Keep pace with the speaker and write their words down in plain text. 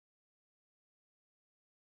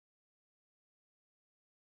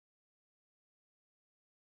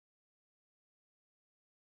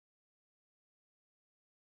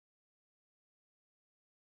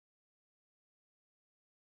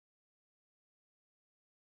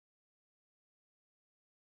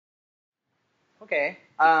Okay.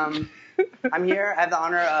 I'm here. I have the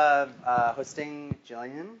honor of hosting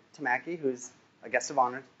Jillian Tamaki, who's a guest of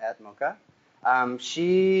honor at MoCCA.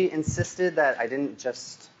 She insisted that I didn't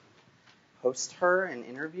just host her and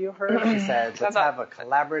interview her. She said, let's have a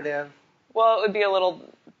collaborative. Well, it would be a little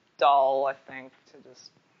dull, I think, to just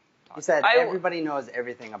talk. You said everybody knows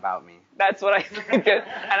everything about me. That's what I think, and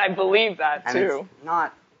I believe that, too. And it's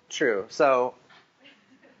not true. So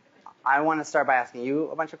I want to start by asking you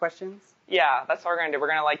a bunch of questions. Yeah, that's what we're going to do. We're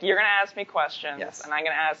going to, you're going to ask me questions, yes, and I'm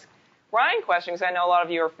going to ask Ryan questions, because I know a lot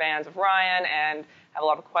of you are fans of Ryan and have a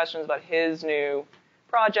lot of questions about his new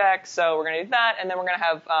project. So we're going to do that, and then we're going to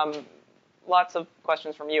have lots of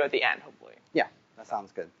questions from you at the end, hopefully. Yeah, that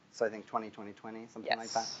sounds good. So I think 2020, something yes.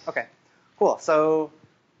 like that. Okay, cool. So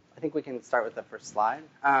I think we can start with the first slide.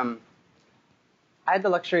 I had the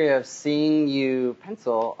luxury of seeing you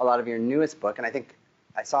pencil a lot of your newest book, and I think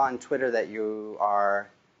I saw on Twitter that you are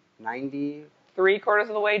 3/4 of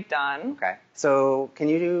the way done. Okay. So can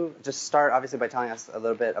you just start, obviously, by telling us a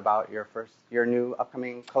little bit about your new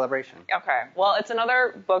upcoming collaboration? Okay. Well, it's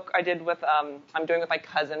another book I did with, I'm doing with my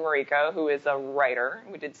cousin Mariko, who is a writer.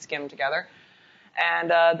 We did Skim together.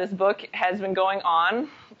 And this book has been going on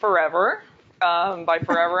forever. By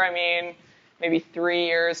forever, I mean maybe 3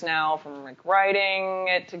 years now from writing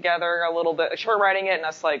it together a little bit, short writing it, and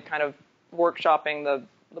us kind of workshopping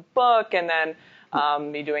the book, and then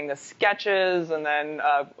me doing the sketches, and then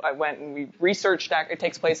I went and we researched. It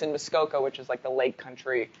takes place in MoCCA, which is the lake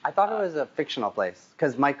country. I thought it was a fictional place,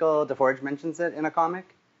 because Michael DeForge mentions it in a comic.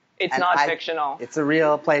 It's not fictional. It's a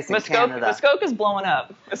real place in Canada. MoCCA is blowing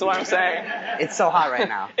up, is what I'm saying. It's so hot right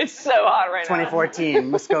now. It's so hot right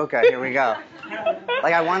 2014, MoCCA, here we go.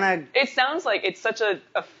 I want to... It sounds like it's such a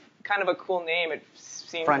kind of a cool name. It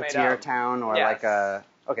seems frontier made up. Town, or yes.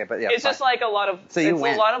 Okay, but yeah. It's just a lot of... So you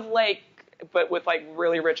went. A lot of lake, but with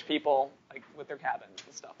really rich people, with their cabins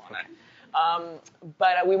and stuff on it.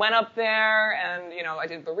 But we went up there, and I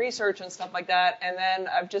did the research and stuff like that, and then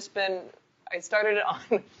I started it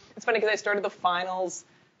on. It's funny because I started the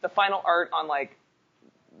final art on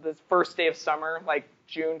the first day of summer,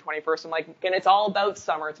 June 21st. I'm and it's all about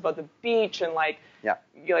summer. It's about the beach and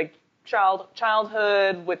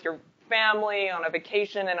childhood with your family on a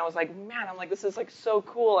vacation. And I was man, this is so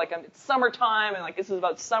cool. It's summertime, and this is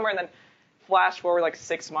about summer. And then flash forward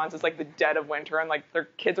 6 months, it's the dead of winter, and their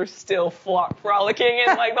kids are still frolicking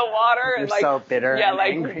in the water. You're and so bitter. Yeah, and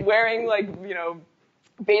angry. Wearing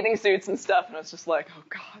bathing suits and stuff, and I was just oh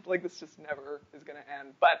god, this just never is gonna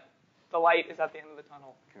end. But the light is at the end of the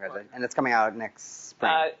tunnel. Congratulations. And it's coming out next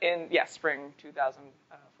spring. Spring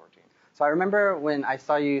 2014. So I remember when I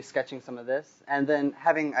saw you sketching some of this, and then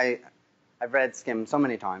I've read Skim so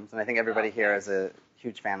many times, and I think everybody here is a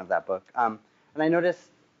huge fan of that book. And I noticed,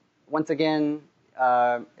 once again,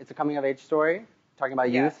 it's a coming-of-age story, talking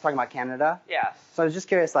about youth, talking about Canada. Yes. So I was just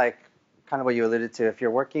curious, kind of what you alluded to, if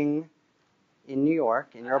you're working in New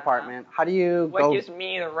York, in your apartment, how do you go... What gives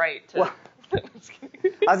me the right to... Well,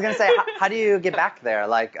 I was going to say, how do you get back there,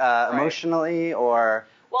 emotionally, or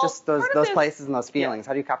just those places and those feelings? Yeah.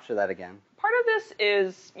 How do you capture that again? Part of this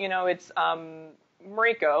is, it's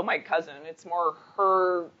Mariko, my cousin. It's more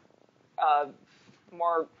her, I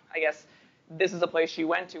guess, this is a place she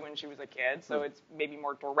went to when she was a kid, so it's maybe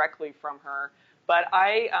more directly from her. But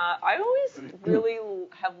I always really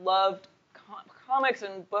have loved comics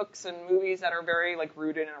and books and movies that are very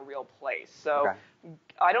rooted in a real place. So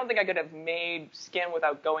I don't think I could have made Skim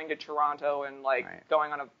without going to Toronto and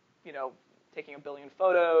going on taking a billion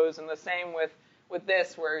photos. And the same with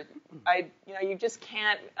this, where you just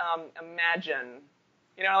can't imagine.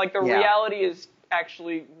 The reality is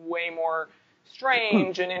actually way more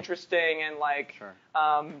strange and interesting and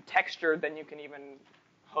textured than you can even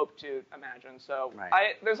hope to imagine. So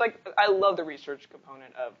I love the research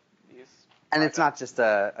component of these. And it's not just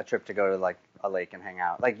a trip to go to a lake and hang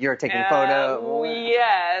out. You're taking photos.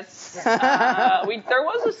 Yes. There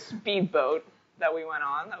was a speedboat that we went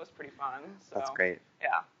on. That was pretty fun. So, that's great.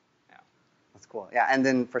 Yeah. That's cool. Yeah. And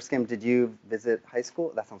then for Skim, did you visit high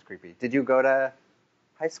school? That sounds creepy. Did you go to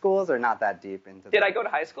high schools, or not that deep into? Did I go to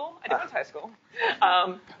high school? I did go to high school.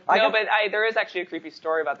 But there is actually a creepy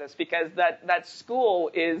story about this, because that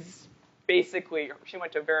school is basically, she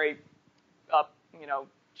went to a very all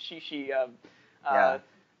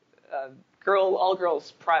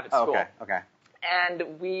girls private school. Okay.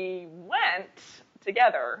 And we went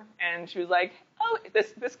together, and she was oh,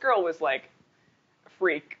 this girl was a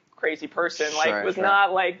freak, crazy person,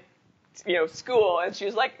 not school, and she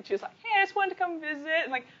was hey, I just wanted to come visit,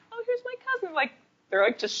 and oh, here's my cousin.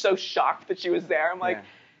 They're just so shocked that she was there. I'm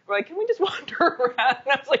we're can we just wander around?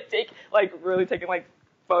 And I was really taking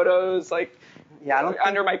photos, Yeah, I don't think...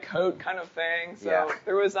 under my coat kind of thing. So Yeah.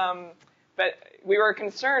 there was but we were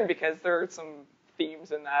concerned because there are some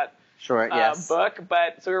themes in that Sure, yes. book,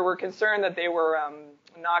 but so we were concerned that they were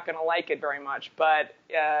not going to like it very much. But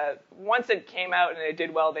once it came out and it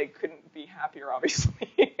did well, they couldn't be happier, obviously.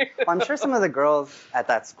 Well, I'm sure some of the girls at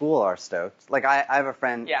that school are stoked. Like, I have a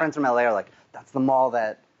friend, friends from LA are like, that's the mall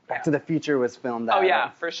that Back to the Future was filmed at. Oh, yeah,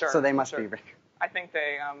 for sure. So they must be... I think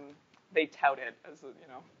they tout it as,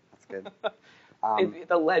 That's good.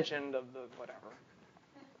 The legend of the whatever.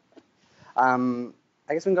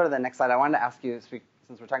 I guess we can go to the next slide. I wanted to ask you,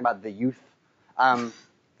 since we're talking about the youth,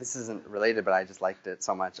 this isn't related, but I just liked it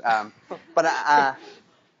so much.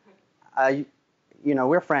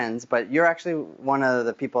 We're friends, but you're actually one of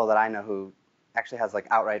the people that I know who actually has like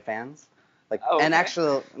outright fans. Like, and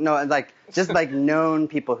actually, no, like just like known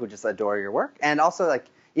people who just adore your work, and also like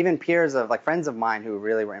even peers of like friends of mine who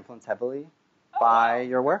really were influenced heavily by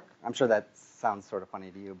your work. I'm sure that sounds sort of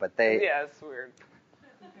funny to you, but they... Yeah, it's weird.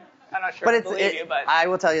 I'm not sure but I believe you, but... I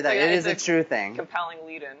will tell you that it is a true thing. Compelling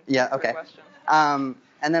lead-in. Yeah, okay. And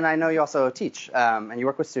then I know you also teach, and you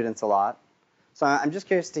work with students a lot. So I'm just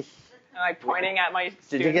curious to... Am I pointing at my students?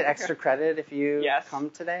 Did you get extra credit if you Yes. come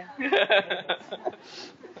today?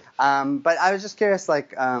 But I was just curious,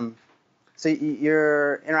 like, so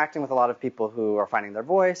you're interacting with a lot of people who are finding their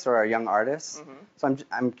voice or are young artists. Mm-hmm. So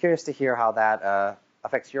I'm curious to hear how that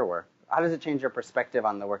affects your work. How does it change your perspective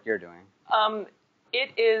on the work you're doing?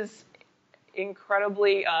 It is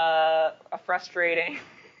incredibly frustrating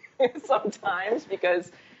sometimes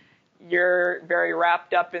because you're very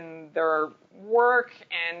wrapped up in their work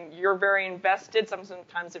and you're very invested.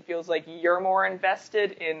 Sometimes it feels like you're more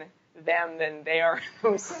invested in them than they are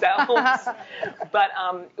themselves. But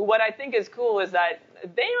what I think is cool is that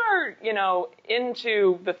they are,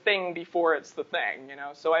 into the thing before it's the thing,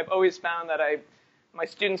 So I've always found that my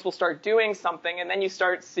students will start doing something and then you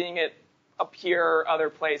start seeing it appear other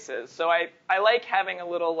places. So I like having a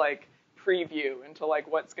little like preview into like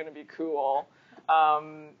what's going to be cool.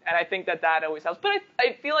 And I think that always helps. But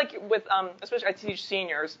I feel like with, especially I teach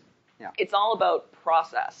seniors, it's all about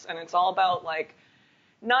process and it's all about like,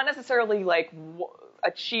 not necessarily like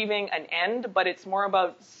achieving an end, but it's more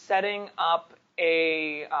about setting up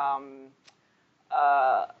a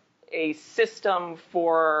system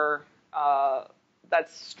for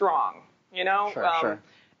that's strong, Sure.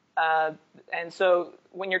 And so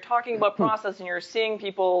when you're talking about process and you're seeing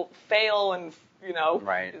people fail and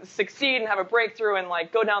succeed and have a breakthrough and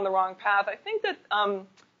like go down the wrong path, I think that and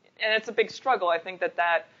it's a big struggle. I think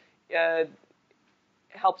that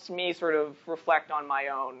helps me sort of reflect on my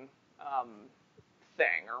own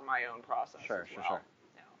thing or my own process. Sure. Yeah.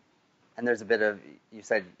 And there's a bit of, you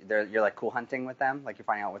said you're like cool hunting with them, like you're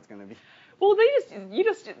finding out what's going to be. Well, you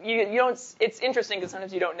don't. It's interesting because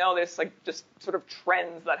sometimes you don't know there's like just sort of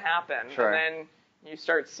trends that happen, and then you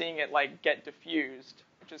start seeing it like get diffused,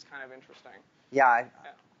 which is kind of interesting. Yeah,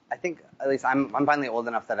 I think at least I'm finally old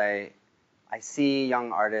enough that I see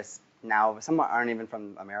young artists now. Some aren't even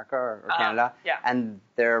from America or Canada, and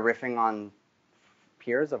they're riffing on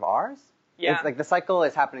peers of ours. Yeah, it's like the cycle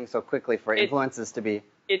is happening so quickly for influences to be.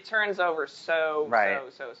 It turns over so fast.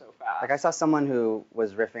 Like I saw someone who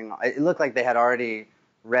was riffing. It looked like they had already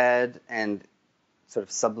read and sort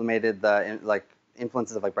of sublimated the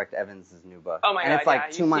influences of like Brecht Evans' new book. Oh my God! And it's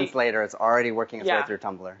like 2 months later, it's already working its way through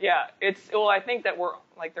Tumblr. Yeah, I think that we're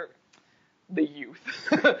like the youth.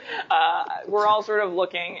 We're all sort of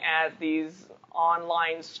looking at these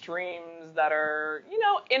online streams that are,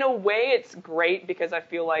 in a way, it's great because I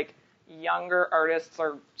feel like younger artists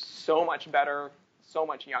are so much better. So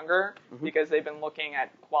much younger because they've been looking at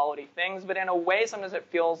quality things, but in a way sometimes it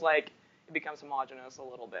feels like it becomes homogenous a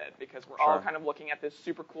little bit because we're all kind of looking at this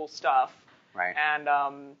super cool stuff, and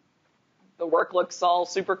the work looks all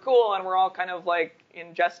super cool and we're all kind of like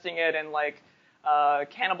ingesting it and like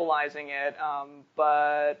cannibalizing it,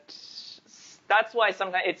 but that's why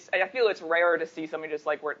sometimes I feel it's rare to see somebody just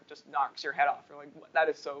like where it just knocks your head off. You're like, that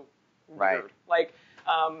is so weird. Like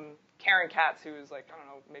Karen Katz, who's like, I don't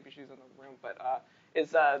know, maybe she's in the room, but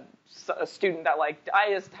is a student that like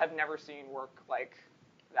I just have never seen work like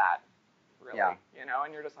that, really,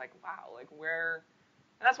 and you're just like, wow, like where,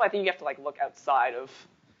 and that's why I think you have to like look outside of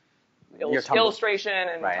illustration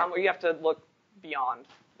and Tumblr. You have to look beyond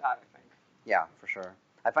that, I think. Yeah, for sure.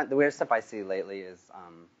 I find the weirdest stuff I see lately is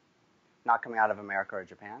not coming out of America or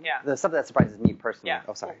Japan. Yeah. The stuff that surprises me personally. Yeah.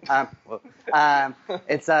 Oh, sorry.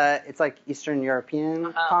 It's like Eastern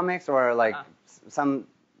European comics or like some,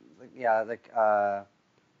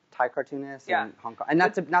 Thai cartoonists in Hong Kong. And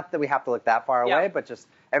not that we have to look that far away, but just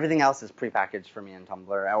everything else is prepackaged for me in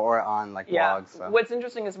Tumblr or on like blogs. So. What's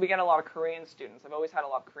interesting is we get a lot of Korean students. I've always had a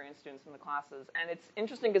lot of Korean students in the classes, and it's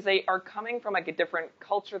interesting because they are coming from like a different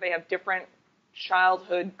culture. They have different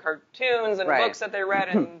childhood cartoons and books that they read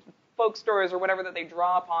and folk stories or whatever that they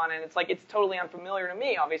draw upon, and it's like it's totally unfamiliar to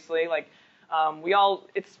me. Obviously, like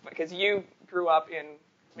it's because you grew up in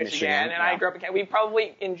Michigan, and I grew up in Canada. We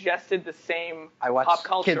probably ingested the same pop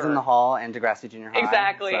culture. Kids in the Hall and Degrassi Junior High.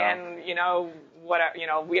 Exactly, so. And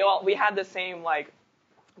we had the same like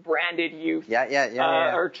branded youth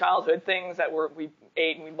or childhood things that we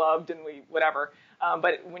ate and we loved and we whatever.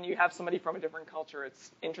 But when you have somebody from a different culture,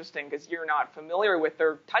 it's interesting because you're not familiar with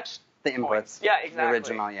their touch the inputs. Points. Yeah, exactly. The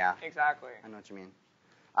original, Exactly. I know what you mean.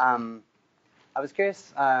 I was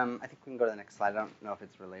curious. I think we can go to the next slide. I don't know if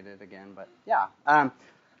it's related again, but yeah.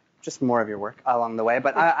 Just more of your work along the way.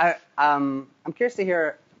 But I'm curious to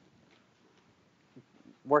hear,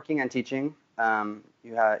 working and teaching,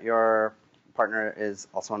 your partner is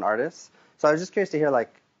also an artist. So I was just curious to hear,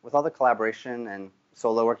 like, with all the collaboration and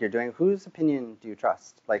solo work you're doing, whose opinion do you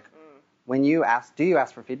trust? Like, when you ask, do you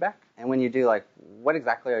ask for feedback? And when you do, like, what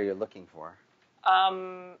exactly are you looking for?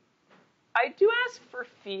 I do ask for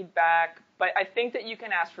feedback, but I think that you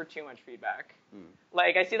can ask for too much feedback.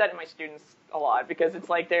 Like, I see that in my students a lot because it's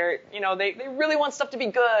like they really want stuff to be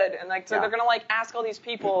good, and like so they're gonna like ask all these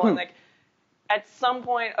people, and like at some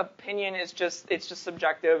point opinion is just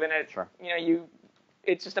subjective, and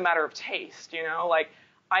it's just a matter of taste, Like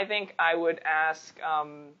I think I would ask.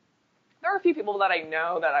 There are a few people that I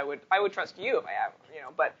know that I would trust you if I have,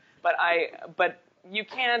 but you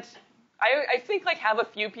can't. I think like have a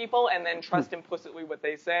few people and then trust implicitly what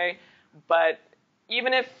they say, but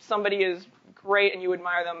even if somebody is great and you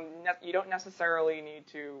admire them, you don't necessarily need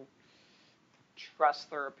to trust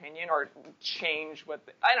their opinion or change what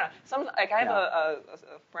I don't know. I have a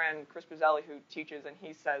friend, Chris Buzzelli, who teaches, and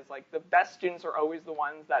he says like the best students are always the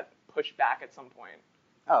ones that push back at some point.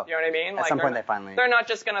 Oh, you know what I mean? At some point they're not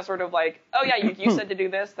just gonna sort of like, oh yeah, you said to do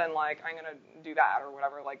this, then like I'm gonna do that or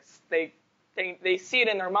whatever. Like they see it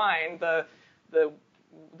in their mind, the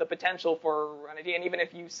potential for an idea, and even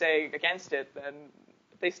if you say against it, then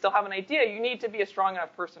if they still have an idea, you need to be a strong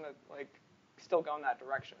enough person to like still go in that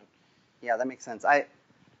direction. Yeah, that makes sense. I've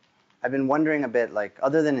been wondering a bit, like,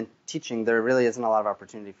 other than in teaching, there really isn't a lot of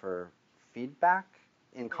opportunity for feedback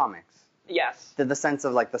in comics. Yes. The sense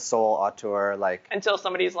of like the sole auteur, like until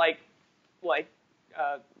somebody's like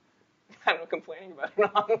I don't know, complaining about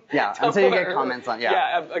it on until you get comments on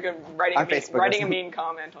like writing a mean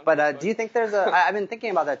comment on But do you think there's I've been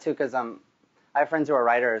thinking about that too, because I have friends who are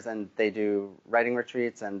writers and they do writing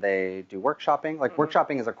retreats and they do workshopping. Like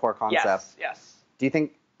workshopping is a core concept. Yes. Do you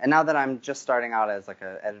think, and now that I'm just starting out as like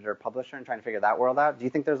an editor publisher and trying to figure that world out, do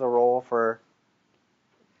you think there's a role for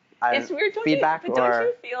it's weird, feedback don't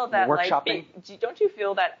you feel that workshopping? Don't you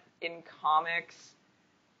feel that in comics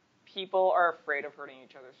people are afraid of hurting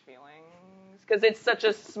each other's feelings because it's such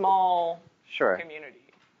a small community?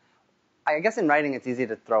 I guess in writing it's easy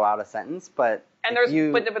to throw out a sentence, but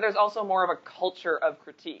there's also more of a culture of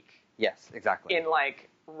critique. Yes, exactly. In like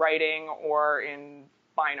writing or in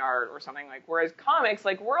fine art or something like. Whereas comics,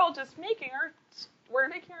 like we're all just making our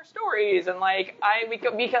stories, and like we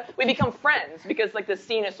become friends because like the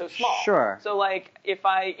scene is so small. Sure. So like if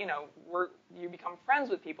you become friends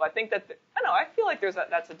with people, I think that I feel like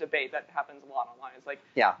that's a debate that happens a lot online. It's like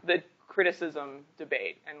the criticism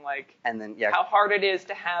debate and then how hard it is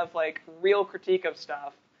to have like real critique of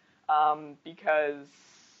stuff because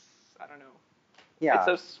I don't know. Yeah. It's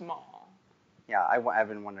so small. Yeah, I've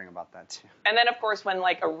been wondering about that too. And then, of course, when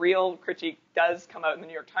like a real critique does come out in the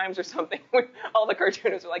New York Times or something, all the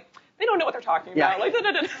cartoonists are like, they don't know what they're talking about. Like,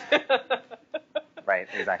 Right,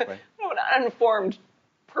 exactly. I'm an uninformed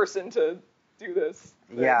person to do this.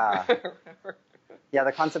 Yeah. Yeah,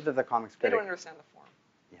 the concept of the comics critic. They don't understand the form.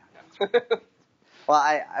 Yeah. Well,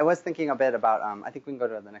 I was thinking a bit about, I think we can go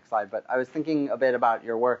to the next slide, but I was thinking a bit about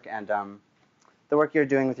your work, and the work you're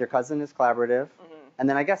doing with your cousin is collaborative. Mm-hmm. And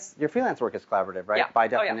then I guess your freelance work is collaborative, right? Yeah. By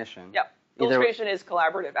definition. Yeah. Illustration is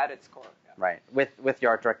collaborative at its core. Yeah. Right. With your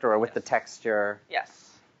art director or with the texture. Yes.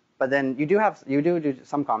 But then you do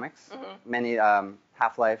some comics. Mm-hmm. Many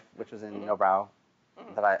Half-Life, which was in No Brow,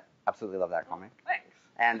 that I absolutely love that comic. Thanks.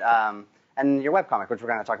 And your webcomic, which we're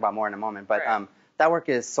going to talk about more in a moment. But that work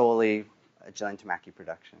is solely a Jillian Tamaki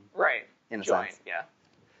production. Right. In a sense. Yeah.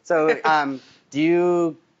 So do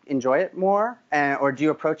you enjoy it more, or do you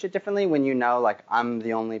approach it differently when you know, like, I'm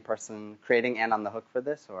the only person creating and on the hook for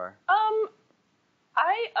this, or?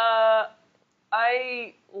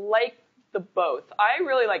 I like the both. I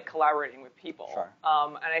really like collaborating with people. Sure.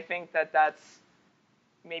 And I think that that's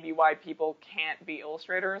maybe why people can't be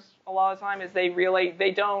illustrators a lot of the time is they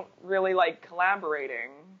don't really like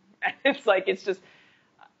collaborating. And it's just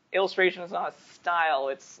illustration is not a style.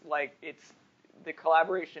 It's the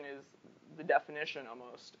collaboration is the definition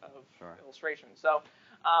almost of illustration. So,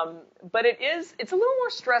 but it's a little more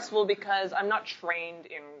stressful because I'm not trained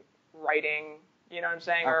in writing. You know what I'm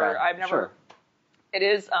saying? Okay. Or I've never. Sure. It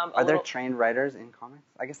is. Are there trained writers in comics?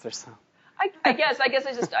 I guess there's some. I guess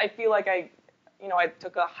I feel like I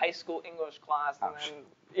took a high school English class and then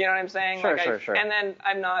you know what I'm saying? Sure. And then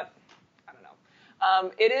I'm not. I don't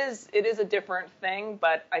know. It is a different thing,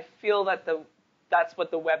 but I feel that that's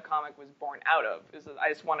what the webcomic was born out of. Is that I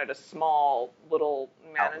just wanted a small, little,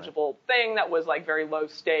 manageable thing that was like very low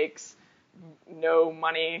stakes, no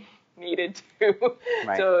money needed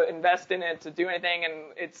to invest in it to do anything, and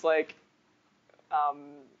it's like,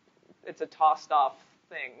 it's a tossed off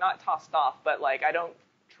thing. Not tossed off, but like I don't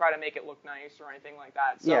try to make it look nice or anything like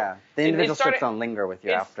that. So yeah, the individual strips don't linger with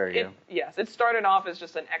you after you. Yes, it started off as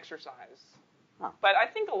just an exercise, but I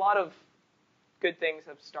think a lot of good things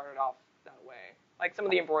have started off that way. Like some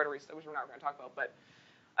of the embroideries, which we're not going to talk about, but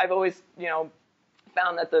I've always,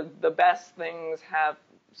 found that the best things have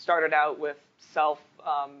started out with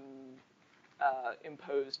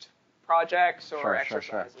imposed projects or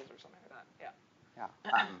exercises or something like that.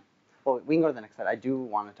 Yeah. Well, we can go to the next slide. I do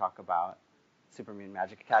want to talk about Super Mutant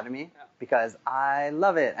Magic Academy because I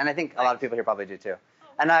love it, and I think a lot of people here probably do too.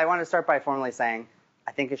 And I want to start by formally saying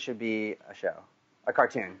I think it should be a show, a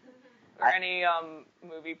cartoon. Or any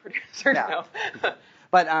movie producer? No.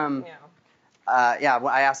 But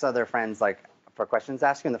I asked other friends for questions to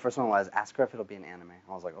ask you, and the first one was ask her if it'll be an anime.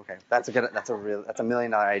 I was like, okay, that's a $1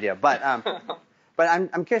 million idea. But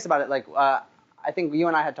I'm curious about it. I think you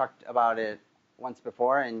and I had talked about it once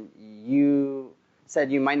before, and you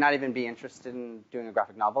said you might not even be interested in doing a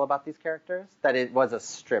graphic novel about these characters. That it was a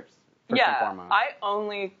strip. First and foremost. I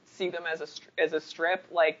only see them as a strip,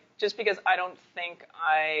 just because I don't think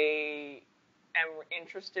I am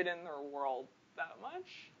interested in their world that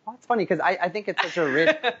much. Well, it's funny because I think it's such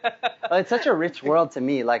a rich world to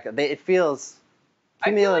me. It feels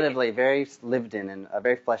cumulatively very lived in and a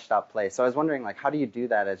very fleshed out place. So I was wondering, how do you do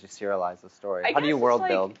that as you serialize the story? How do you world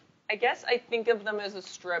build? I guess I think of them as a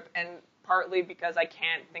strip, and partly because I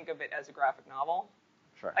can't think of it as a graphic novel.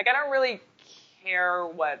 Sure. I don't really care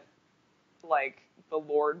what the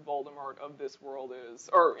Lord Voldemort of this world is,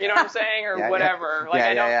 or you know what I'm saying, or whatever.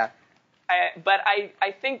 But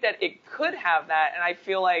I think that it could have that, and I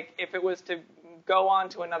feel like if it was to go on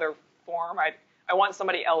to another form, I want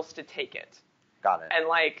somebody else to take it. Got it. And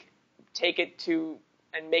take it to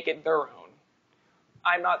and make it their own.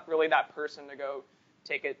 I'm not really that person to go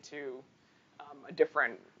take it to a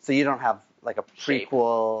different. So you don't have a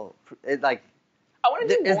prequel. I want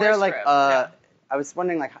to do more. Is there strip. I was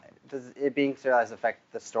wondering does it being serialized affect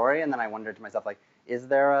the story? And then I wondered to myself is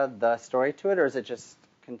there the story to it, or is it just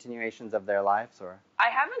continuations of their lives? Or I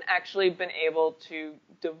haven't actually been able to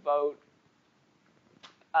devote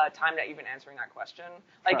time to even answering that question.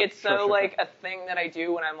 It's a thing that I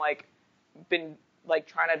do when I'm been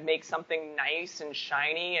trying to make something nice and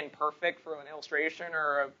shiny and perfect for an illustration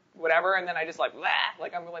or whatever, and then I just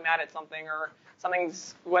I'm really mad at something or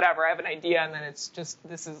something's whatever. I have an idea, and then it's just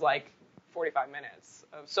this is 45 minutes.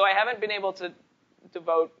 So I haven't been able to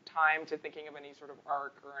devote time to thinking of any sort of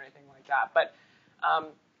arc or anything like that. But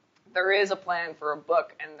there is a plan for a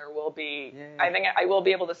book, and there will be. Yeah. I think I will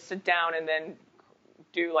be able to sit down and then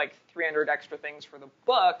do 300 extra things for the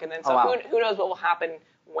book, and then who knows what will happen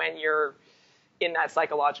when you're in that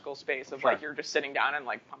psychological space of you're just sitting down and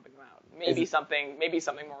pumping them out. Maybe something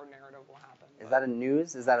more narrative will happen. Is that a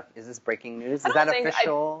news? Is this breaking news? Is that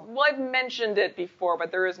official? I've mentioned it before,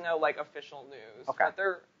 but there is no official news. Okay. But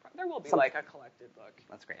there will be a collected book.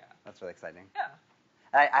 That's great. Yeah. That's really exciting. Yeah.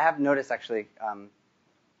 I have noticed actually.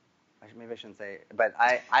 Maybe I shouldn't say, but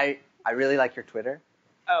I really like your Twitter.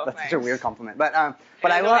 Oh, that's thanks. such a weird compliment. But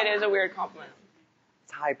I will. It is a weird compliment.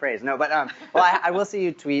 It's high praise. No, but I will see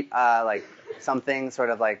you tweet something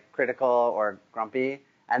sort of critical or grumpy,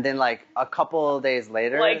 and then a couple days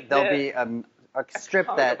later there'll be a strip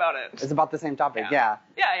that is about the same topic. Yeah.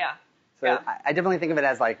 So I definitely think of it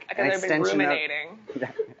as an extension. I've been ruminating.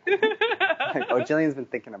 Jillian's been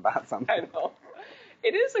thinking about something. I know.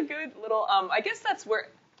 It is a good little. I guess that's where.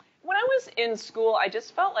 When I was in school, I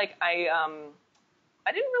just felt like I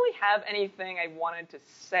didn't really have anything I wanted to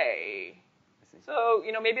say. So,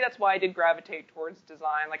 maybe that's why I did gravitate towards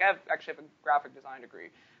design. I actually have a graphic design degree.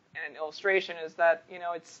 And illustration is that,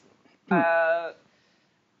 it's,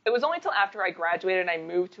 it was only until after I graduated and I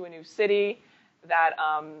moved to a new city that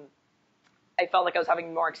I felt like I was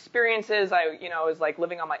having more experiences. I was like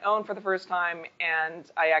living on my own for the first time, and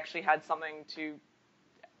I actually had something to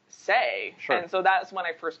say. Sure. And so that's when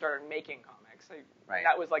I first started making comics. Right.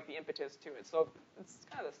 That was like the impetus to it. So it's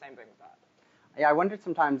kind of the same thing with that. Yeah, I wondered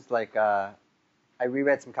sometimes, like, I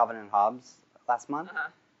reread some Calvin and Hobbes last month,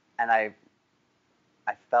 and I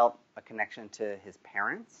felt a connection to his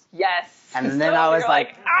parents. Yes. And then I was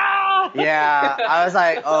like, ah! Yeah, I was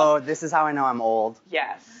like, oh, this is how I know I'm old.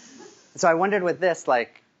 Yes. So I wondered with this,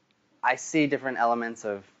 like, I see different elements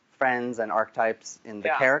of friends and archetypes in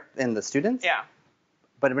the in the students. Yeah.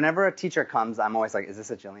 But whenever a teacher comes, I'm always like, is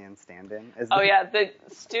this a Jillian stand-in? Yeah,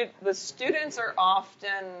 the students are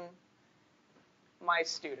often my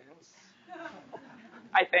students,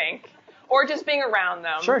 I think, or just being around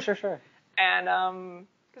them. Sure. And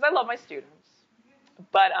because I love my students,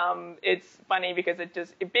 but it's funny because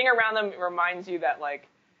being around them reminds you that like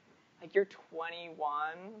you're 21,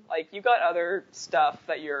 like you got other stuff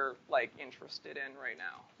that you're like interested in right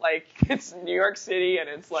now. Like it's New York City and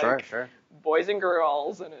it's like sure. boys and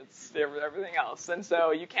girls and it's everything else. And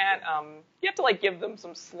so you can't you have to like give them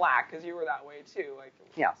some slack because you were that way too. Like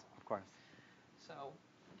yeah, of course. So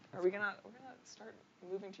we're gonna start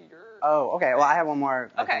moving to your. Oh, okay. Well, I have one more.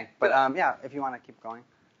 Okay. But yeah, if you want to keep going.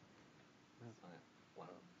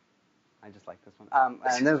 I just like this one.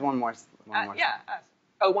 And there's one more. Yeah.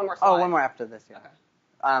 One more slide. Oh, one more after this. Yeah.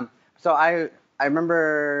 Okay. So I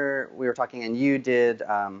remember we were talking, and you did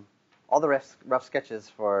all the rough sketches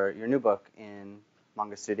for your new book in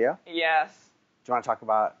Manga Studio. Yes. Do you want to talk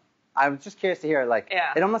about? I was just curious to hear. Like,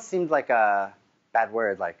 it almost seemed like a bad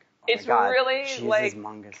word. Like, oh it's my God, really Jesus, like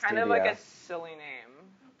Manga kind of like a silly name.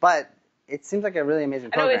 But it seems like a really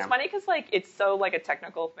amazing program. I know, it's funny because like it's so like a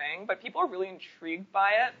technical thing, but people are really intrigued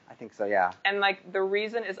by it. I think so, yeah. And like the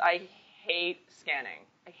reason is I hate scanning.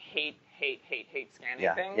 I hate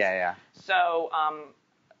scanning things. Yeah. So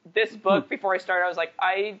this book, before I started, I was like,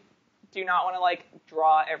 I do not want to like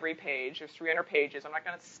draw every page. There's 300 pages. I'm not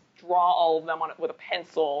going to draw all of them with a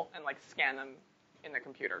pencil and like scan them in the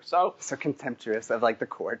computer. So contemptuous of like the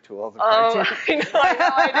core tools of cartoon.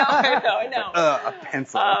 I know. A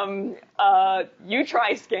pencil. You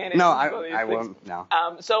try scanning. No, I won't. No.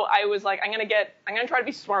 So I was like, I'm gonna try to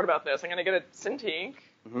be smart about this. I'm gonna get a Cintiq,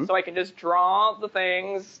 so I can just draw the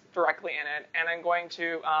things directly in it, and I'm going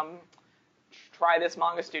to try this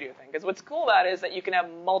Manga Studio thing. Because what's cool about it is that you can have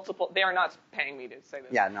multiple. They are not paying me to say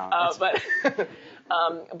this. Yeah, no.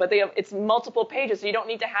 But they have it's multiple pages, so you don't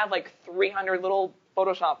need to have like 300 little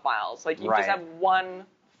Photoshop files. Like you just have one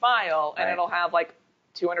file, and it'll have like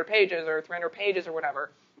 200 pages or 300 pages or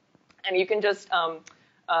whatever, and you can just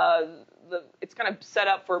it's kind of set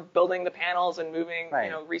up for building the panels and moving,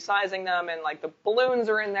 resizing them, and like the balloons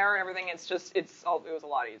are in there and everything. It was a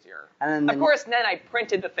lot easier. And then, of course, then I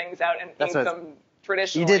printed the things out and inked them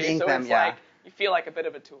traditionally. You did ink them, like you feel like a bit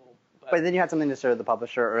of a tool. But then you had something to show the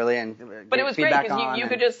publisher early and but it was great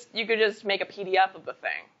because you could just make a PDF of the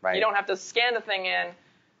thing. Right. You don't have to scan the thing in,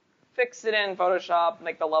 fix it in Photoshop,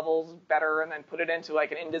 make the levels better, and then put it into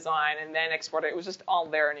like an InDesign and then export it. It was just all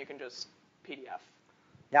there, and you can just PDF.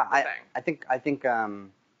 Yeah, I think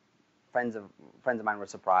friends of mine were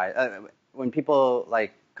surprised when people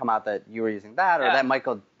like come out that you were using that or that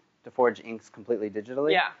Michael DeForge inks completely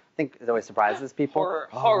digitally. Yeah, I think it always surprises people.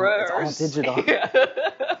 Horror. It's all digital.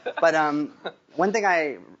 But one thing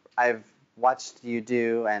I've watched you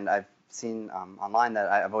do and I've seen online that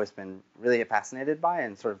I've always been really fascinated by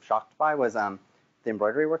and sort of shocked by was the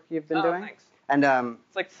embroidery work you've been doing. Thanks. And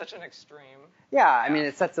it's like such an extreme. Yeah, I mean,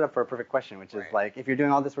 it sets it up for a perfect question, which is like, if you're doing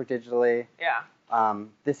all this work digitally,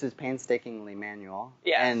 this is painstakingly manual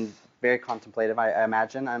and very contemplative, I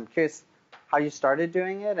imagine. I'm curious how you started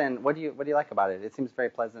doing it and what do you like about it? It seems very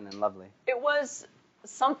pleasant and lovely. It was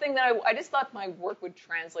something that I just thought my work would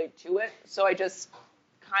translate to it, so I just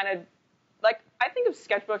kind of, like, I think of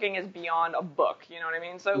sketchbooking as beyond a book, you know what I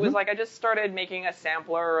mean? So it was like I just started making a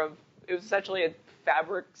sampler of, it was essentially a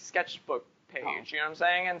fabric sketchbook page, you know what I'm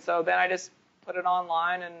saying? And so then I just put it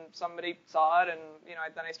online and somebody saw it and,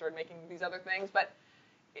 then I started making these other things. But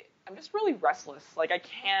I'm just really restless. Like, I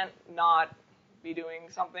can't not be doing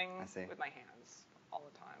something with my hands all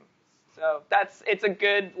the time. So it's a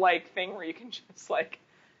good, like, thing where you can just, like,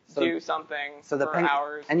 do something for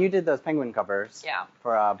hours. And you did those penguin covers. Yeah.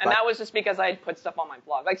 And that was just because I had put stuff on my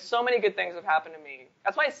blog. Like, so many good things have happened to me.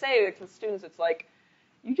 That's why I say to students, it's like,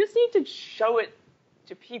 you just need to show it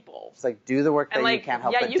to people. It's like, do the work that you can't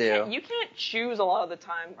help but do. You can't choose a lot of the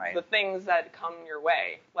time the things that come your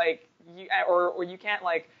way. Like, or you can't,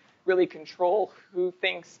 like, really control who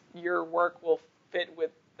thinks your work will fit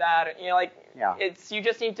with that. You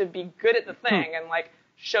just need to be good at the thing and, like,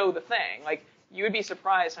 show the thing. Like, you would be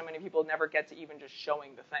surprised how many people never get to even just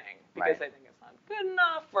showing the thing because they think it's not good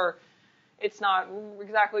enough or it's not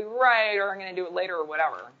exactly right or I'm going to do it later or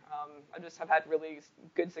whatever. I just have had really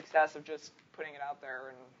good success of just putting it out there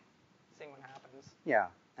and seeing what happens. Yeah,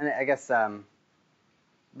 and I guess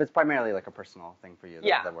but it's primarily like a personal thing for you,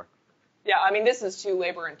 that work. Yeah, I mean, this is too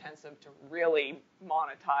labor intensive to really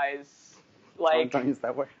monetize, like... Don't use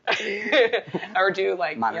that word. or do,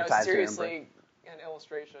 like, monetize seriously an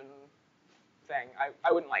illustration thing.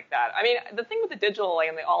 I wouldn't like that. I mean, the thing with the digital, like,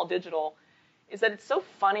 and the all digital, is that it's so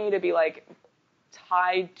funny to be, like,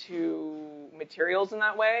 tied to materials in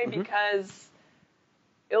that way, because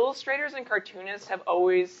illustrators and cartoonists have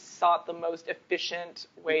always sought the most efficient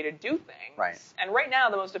way to do things. Right. And right now,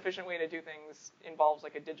 the most efficient way to do things involves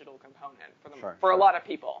like a digital component for a lot of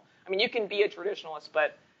people. I mean, you can be a traditionalist,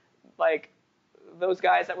 but like those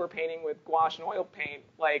guys that were painting with gouache and oil paint,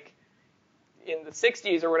 like in the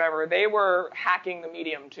 60s or whatever, they were hacking the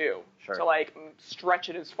medium too. Sure. To like stretch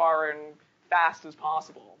it as far and fast as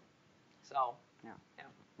possible. So. Yeah.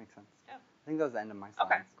 Makes sense. Yeah. I think that was the end of my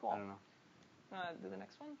slides. Okay, cool. I don't know. Do the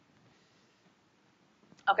next one?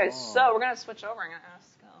 Okay, so we're going to switch over. I'm going to ask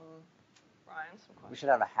Brian some questions. We should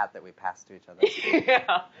have a hat that we pass to each other.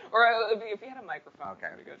 Yeah, or if you had a microphone,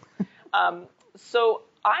 that would be good. So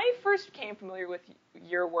I first became familiar with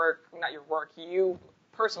your work, not your work, you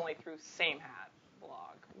personally through Same Hat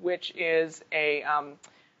blog, which is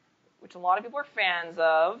which a lot of people are fans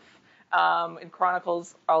of. It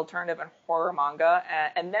chronicles alternative and horror manga,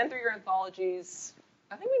 and then through your anthologies,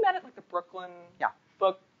 I think we met at like the Brooklyn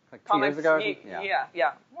book like 2 comics. years ago.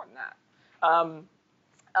 Yeah, more than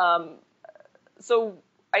that. So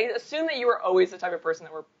I assume that you were always the type of person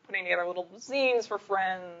that were putting together little zines for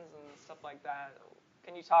friends and stuff like that.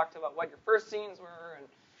 Can you talk about what your first zines were and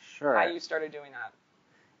how you started doing that?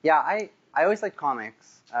 Yeah, I always liked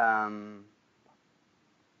comics.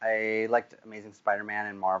 I liked Amazing Spider-Man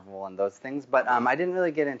and Marvel and those things, but I didn't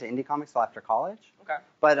really get into indie comics till after college. Okay.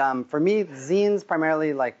 But for me, zines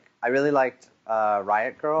primarily, like, I really liked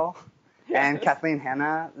Riot Girl and Kathleen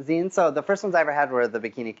Hanna zines. So the first ones I ever had were the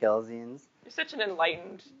Bikini Kill zines. You're such an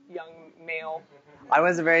enlightened young male. I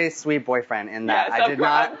was a very sweet boyfriend in that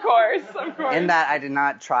Of course. In that I did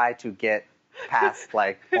not try to get past,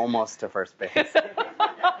 like, almost to first base.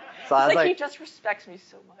 So I was like, he just respects me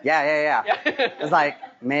so much. Yeah. It was like,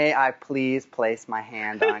 may I please place my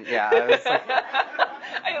hand on? Yeah, I was like,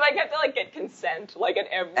 I have to like get consent, like at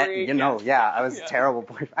every. I was a terrible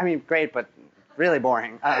boyfriend. I mean, great, but really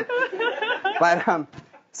boring. And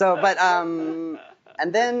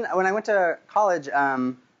then when I went to college,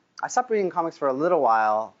 I stopped reading comics for a little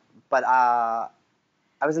while, but I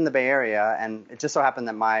was in the Bay Area, and it just so happened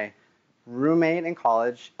that my roommate in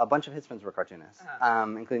college, a bunch of his friends were cartoonists,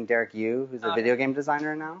 including Derek Yu, who's a video game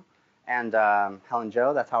designer now, and Helen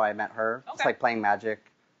Jo. That's how I met her, just like playing Magic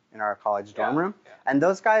in our college dorm room. Yeah. And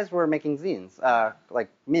those guys were making zines, like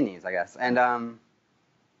minis, I guess. And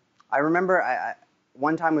I remember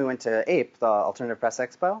one time we went to APE, the Alternative Press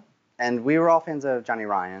Expo, and we were all fans of Johnny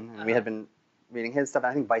Ryan, and we had been reading his stuff.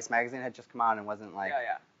 And I think Vice magazine had just come out and wasn't like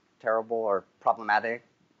terrible or problematic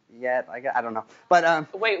yet. I don't know.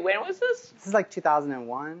 But wait, when was this? This is like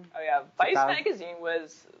 2001. Oh yeah, Vice magazine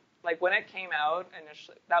was like when it came out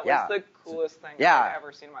initially. That was the coolest thing I've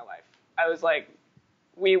ever seen in my life. I was like,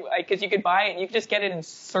 because you could buy it and you could just get it in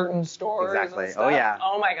certain stores. Exactly. And stuff. Oh yeah.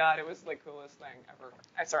 Oh my god, it was the coolest thing ever.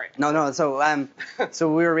 Sorry. No.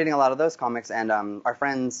 So we were reading a lot of those comics, and our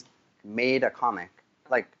friends made a comic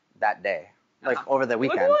like that day, like over the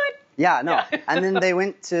weekend. What? Yeah, no. And then they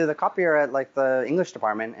went to the copier at like the English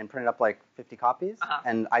department and printed up like 50 copies,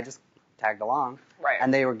 and I just tagged along. Right.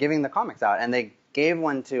 And they were giving the comics out, and they gave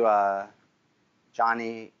one to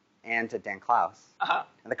Johnny and to Dan Klaus.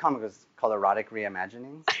 And the comic was called Erotic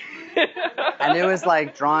Reimaginings. And it was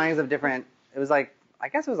like drawings of different, it was like, I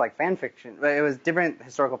guess it was like fan fiction, but it was different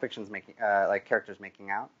historical fictions making, like characters making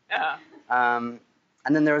out. And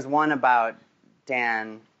then there was one about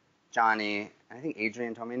Dan, Johnny, and I think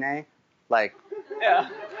Adrian Tomine, like.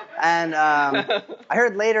 And I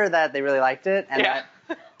heard later that they really liked it, and that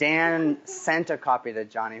Dan sent a copy to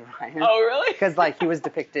Johnny Ryan. Oh, really? Because like he was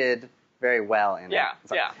depicted very well in it.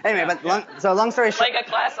 So, anyway, long story short. Like a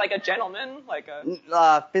class, like a gentleman, like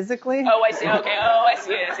a. Physically. Oh, I see. Okay. Oh, I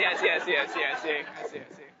see.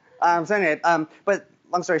 So anyway, but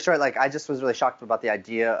long story short, like I just was really shocked about the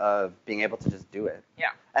idea of being able to just do it.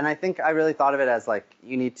 Yeah. And I think I really thought of it as like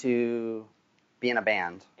you need to be in a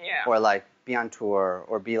band. Yeah. Or like be on tour,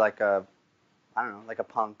 or be like a, I don't know, like a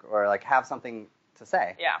punk, or like have something to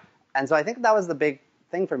say. Yeah. And so I think that was the big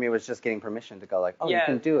thing for me, was just getting permission to go like, oh, you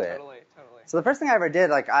can do it. Totally. So the first thing I ever did,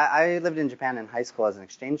 like I lived in Japan in high school as an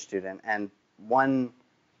exchange student, and one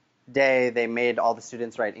day they made all the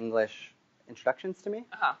students write English introductions to me,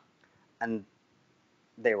 and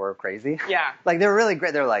they were crazy. Yeah. Like they were really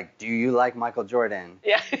great. They were like, "Do you like Michael Jordan?"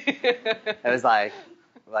 Yeah. It was like,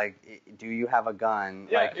 do you have a gun?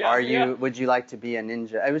 Yeah, like, would you like to be a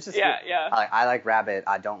ninja? It was just, I like rabbit.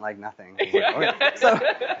 I don't like nothing.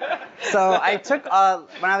 So I took,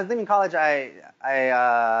 when I was leaving college,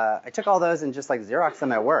 I took all those and just like Xeroxed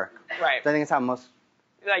them at work. Right. So I think it's how most.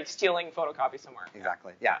 Like stealing photocopies somewhere.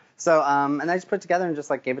 Exactly. Yeah. So, and I just put it together and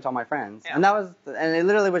just like gave it to all my friends. Yeah. And it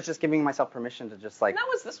literally was just giving myself permission to just like. And that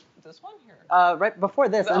was this one here. Right before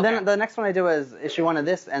this, and then the next one I did was issue 1 of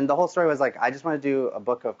this, and the whole story was like I just want to do a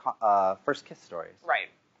book of first kiss stories. Right.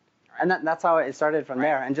 And that's how it started from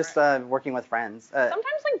there, and just working with friends. Sometimes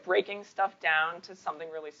like breaking stuff down to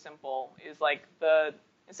something really simple is like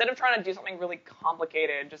instead of trying to do something really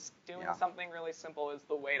complicated, just doing something really simple is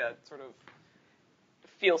the way to sort of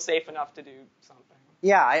feel safe enough to do something.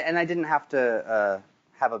 Yeah, and I didn't have to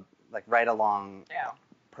write a long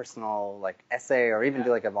personal like essay or even do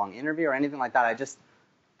like a long interview or anything like that. I just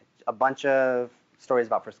a bunch of stories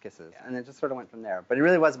about first kisses, and it just sort of went from there. But it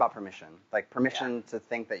really was about permission, like permission to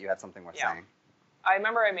think that you had something worth saying. I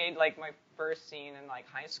remember I made like my first scene in like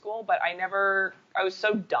high school, but I was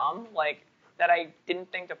so dumb like that I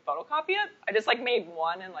didn't think to photocopy it. I just like made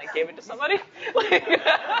one and like gave it to somebody.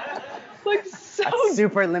 like so. A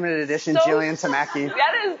super limited edition Jillian Tamaki.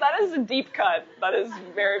 That is a deep cut. That is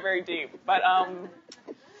very, very deep. But I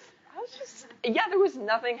was just there was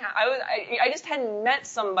nothing. I just hadn't met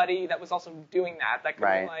somebody that was also doing that could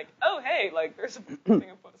be like, oh hey, like there's a thing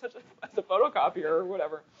such as a photocopier or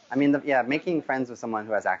whatever. I mean, making friends with someone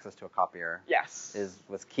who has access to a copier.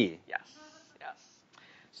 Was key. Yes.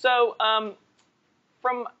 So I'm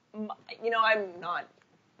not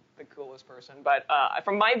the coolest person, but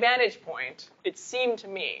from my vantage point, it seemed to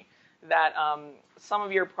me that some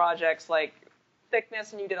of your projects, like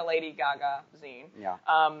Thickness, and you did a Lady Gaga zine,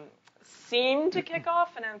 seemed to kick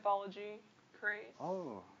off an anthology craze.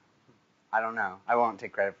 Oh, I don't know. I won't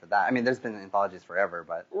take credit for that. I mean, there's been anthologies forever,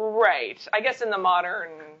 but right. I guess in the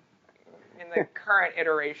current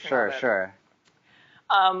iteration. of it. Sure.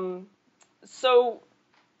 So,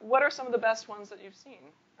 what are some of the best ones that you've seen?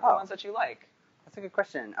 The ones that you like? That's a good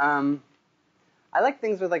question. I like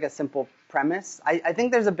things with like a simple premise. I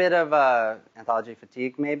think there's a bit of anthology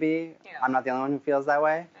fatigue, maybe. Yeah. I'm not the only one who feels that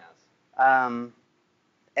way. Yes.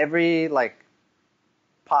 Every like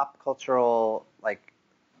pop cultural like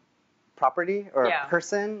property or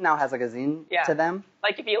person now has like a zine to them.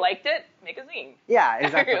 Like if you liked it, make a zine. Yeah,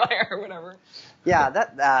 exactly. or whatever. Yeah,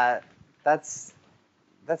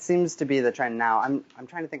 that seems to be the trend now. I'm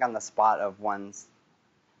trying to think on the spot of ones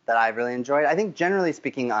that I've really enjoyed. I think generally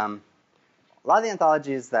speaking, a lot of the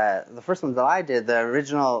anthologies the first ones that I did, the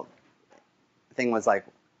original thing was like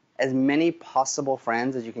as many possible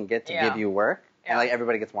friends as you can get to give you work, and like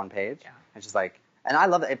everybody gets one page. Yeah. It's just like, and I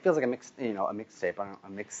love it. It feels like a mixtape, a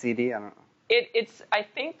mixed CD. I don't know. I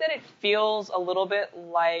think that it feels a little bit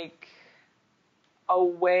like a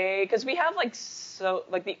way, because we have like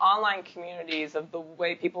the online communities of the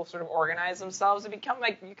way people sort of organize themselves, and become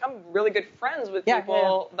really good friends with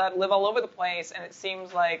people that live all over the place, and it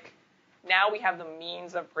seems like now we have the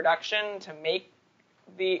means of production to make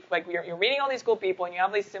you're meeting all these cool people, and you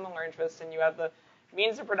have these similar interests, and you have the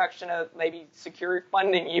means of production to maybe secure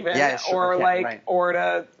funding even, or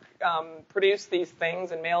to produce these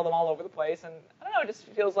things and mail them all over the place, and I don't know, it just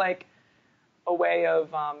feels like a way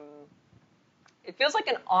of it feels like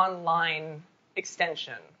an online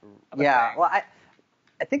extension of a thing. Well,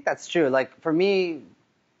 I think that's true. Like, for me,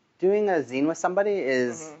 doing a zine with somebody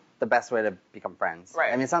is the best way to become friends.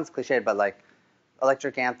 Right. I mean, it sounds cliched, but, like,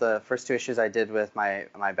 Electric Ant, the first 2 issues I did with my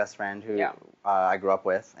best friend who I grew up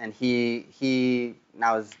with, and he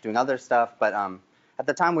now is doing other stuff, but at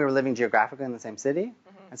the time we were living geographically in the same city,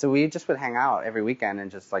 and so we just would hang out every weekend and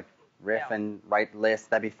just, like, riff and write lists.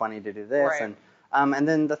 That'd be funny to do this, and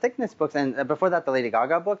then the Thickness books, and before that, the Lady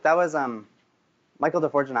Gaga book, that was Michael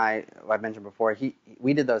DeForge and I, who I've mentioned before,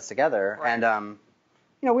 we did those together, and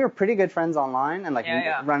we were pretty good friends online, and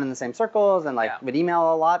run in the same circles, and would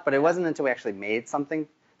email a lot, but it wasn't until we actually made something,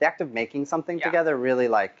 the act of making something together really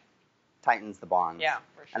tightens the bonds. Yeah,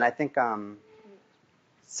 for sure. And I think,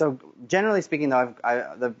 so generally speaking though,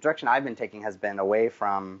 the direction I've been taking has been away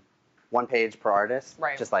from one page per artist,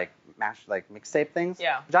 just mixtape things.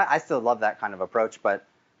 Yeah. Which I still love that kind of approach, but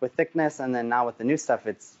with Thickness and then now with the new stuff,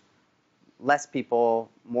 it's less people,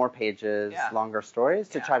 more pages, longer stories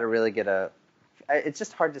to try to really get a it's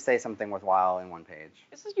just hard to say something worthwhile in one page.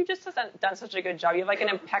 You just done such a good job. You have like an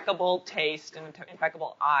impeccable taste and an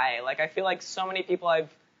impeccable eye. Like I feel like so many people I've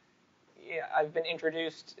been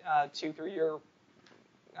introduced to through your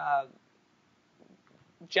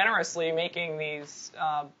generously making these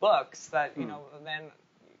books that then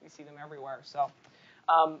you see them everywhere. So,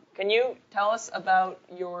 can you tell us about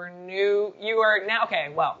your new? You are now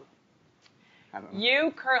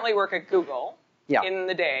you currently work at Google. Yeah. In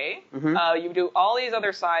the day. You do all these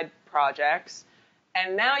other side projects,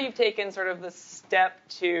 and now you've taken sort of the step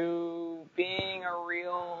to being a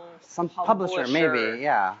real publisher, maybe,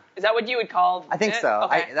 yeah. Is that what you would call it? I think so.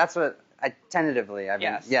 Okay. That's what I tentatively.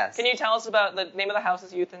 Yes. Can you tell us about the name of the house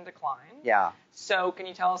is Youth in Decline? Yeah. So can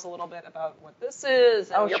you tell us a little bit about what this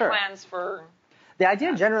is and your plans for? The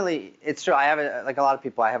idea generally, it's true. I have like a lot of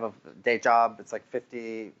people. I have a day job. It's like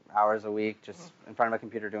 50 hours a week, just in front of a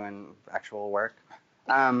computer doing actual work.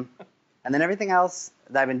 And then everything else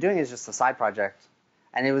that I've been doing is just a side project.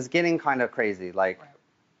 And it was getting kind of crazy. Like,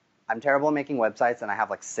 I'm terrible at making websites, and I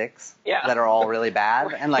have like 6 that are all really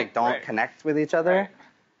bad and like don't connect with each other.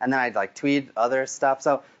 And then I'd like tweet other stuff.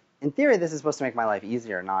 So in theory, this is supposed to make my life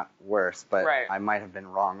easier, not worse. But I might have been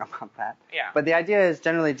wrong about that. Yeah. But the idea is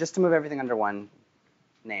generally just to move everything under one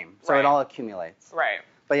name, so it all accumulates. Right.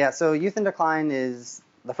 But yeah, so Youth in Decline is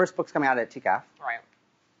the first book's coming out at TCAF. Right.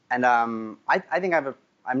 And I think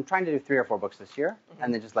I'm trying to do 3 or 4 books this year,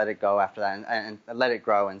 and then just let it go after that, and let it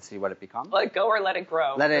grow and see what it becomes. Let it go or let it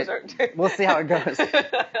grow? We'll see how it goes.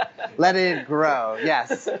 Let it grow.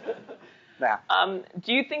 Yes. Yeah.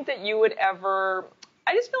 Do you think that you would ever?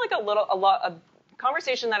 I just feel like a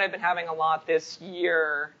conversation that I've been having a lot this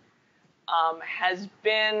year. Has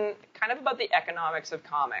been kind of about the economics of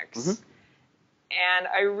comics. And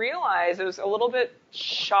I realized I was a little bit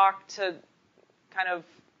shocked to kind of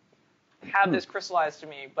have this crystallized to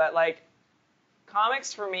me, but like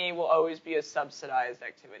comics for me will always be a subsidized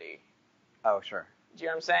activity. Oh, sure. Do you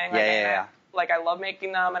know what I'm saying? Yeah. I love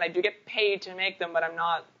making them, and I do get paid to make them, but I'm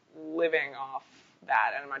not living off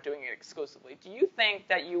that, and I'm not doing it exclusively. Do you think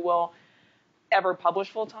that you will ever publish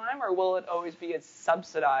full-time, or will it always be a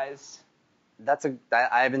subsidized?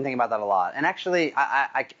 I've been thinking about that a lot. And actually,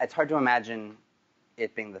 it's hard to imagine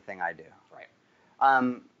it being the thing I do.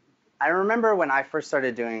 Right. I remember when I first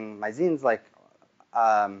started doing my zines, like,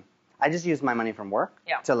 I just used my money from work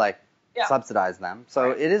to, like, subsidize them.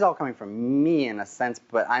 So it is all coming from me in a sense,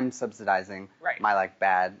 but I'm subsidizing my, like,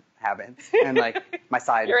 bad habits and, like, my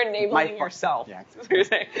side. You're enabling yourself. Yeah. That's what you're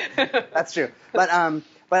saying. That's true. But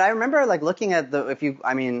I remember, like, looking at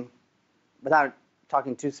without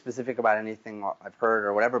talking too specific about anything I've heard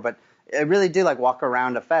or whatever, but I really do like walk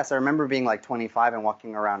around a fest. I remember being like 25 and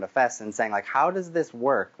walking around a fest and saying like, how does this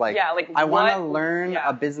work? Like, I want to learn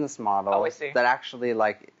a business model that actually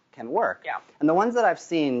like can work. Yeah. And the ones that I've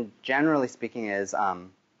seen, generally speaking, is the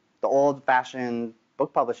old-fashioned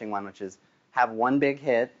book publishing one, which is have one big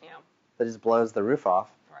hit that just blows the roof off,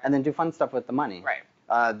 and then do fun stuff with the money.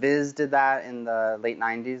 Right. Viz did that in the late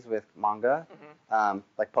 90s with manga,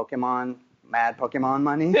 like Pokemon. Mad Pokemon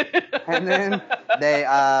money, and then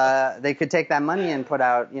they could take that money and put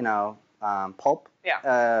out pulp,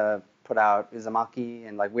 put out Uzumaki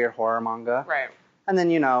and like weird horror manga, right? And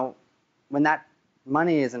then when that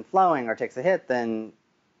money isn't flowing or takes a hit, then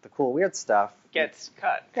the cool weird stuff gets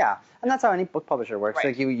cut. Yeah, and that's how any book publisher works. Right.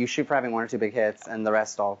 Like you shoot for having 1 or 2 big hits, and the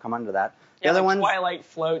rest all come under that. The other ones, Twilight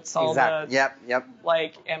floats all the yep,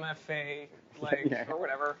 like MFA or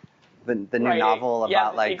whatever. The new novel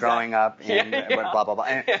about growing up and blah blah blah.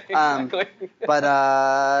 Exactly. But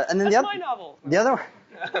and then That's my novel. The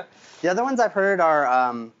other ones I've heard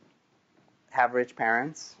are have rich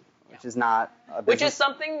parents, which is not a business. Which is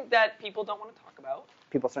something that people don't want to talk about.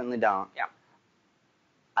 People certainly don't. Yeah.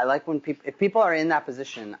 I like when if people are in that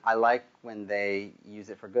position, I like when they use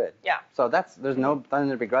it for good. Yeah. So there's nothing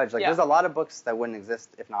to begrudge. Like there's a lot of books that wouldn't exist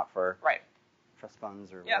if not for trust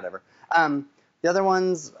funds or whatever. The other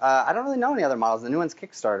ones, I don't really know any other models. The new one's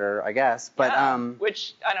Kickstarter, I guess. But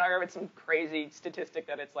which I know I read some crazy statistic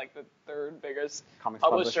that it's like the 3rd biggest comics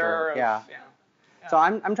publisher. Yeah. So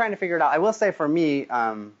I'm trying to figure it out. I will say for me,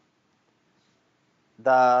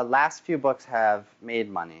 the last few books have made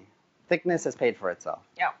money. Thickness has paid for itself.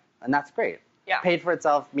 Yeah. And that's great. Yeah. Paid for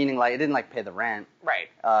itself, meaning like it didn't like pay the rent. Right.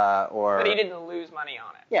 But he didn't lose money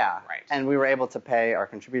on it. Yeah. Right. And we were able to pay our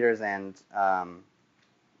contributors and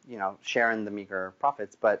share in the meager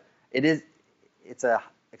profits, but it's a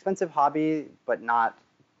expensive hobby, but not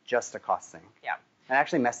just a cost thing. Yeah. And I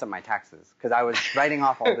actually messed up my taxes because I was writing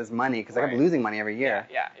off all this money because I kept losing money every year.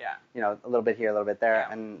 Yeah. A little bit here, a little bit there,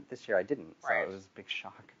 and this year I didn't, so it was a big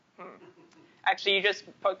shock. Actually, you just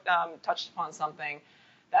touched upon something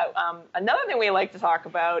that another thing we like to talk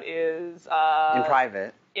about is in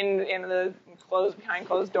private, in the behind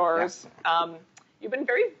closed doors. Yeah. You've been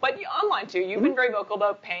but online too. You've been very vocal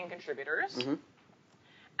about paying contributors,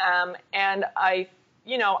 and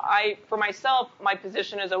for myself, my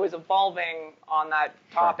position is always evolving on that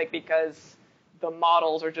topic because the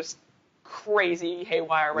models are just crazy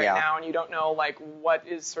haywire right now, and you don't know like what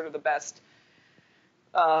is sort of the best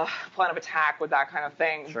plan of attack with that kind of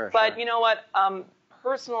thing. But you know what?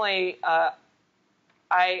 Personally,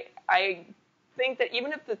 I think that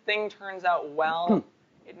even if the thing turns out well,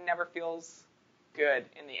 it never feels good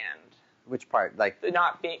in the end. Which part? Like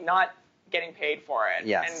not getting paid for it.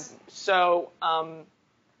 Yes. And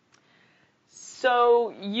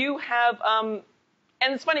so you have and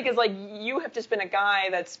it's funny because like you have just been a guy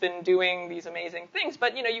that's been doing these amazing things,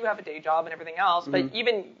 but you have a day job and everything else. But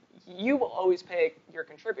even you will always pay your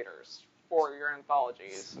contributors for your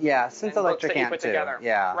anthologies. Yeah, since Electric can't too. Together.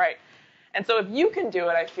 Yeah. Right. And so if you can do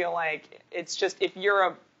it, I feel like it's just if you're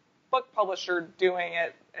a book publisher doing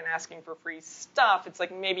it and asking for free stuff, it's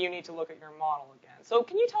like maybe you need to look at your model again. So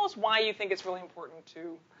can you tell us why you think it's really important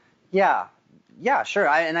to? Yeah, sure.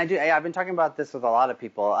 I've been talking about this with a lot of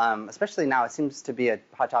people, especially now. It seems to be a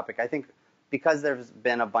hot topic. I think because there's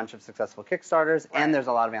been a bunch of successful Kickstarters and there's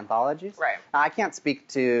a lot of anthologies. Right. Now, I can't speak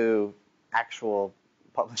to actual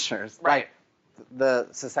publishers, right. like the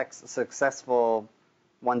successful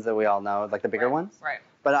ones that we all know, like the bigger ones. Right.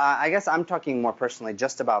 But I guess I'm talking more personally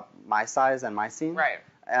just about my size and my scene. Right.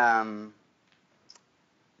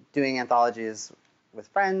 Doing anthologies with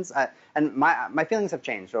friends, and my feelings have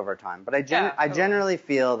changed over time. But I generally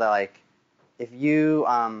feel that like if you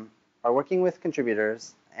are working with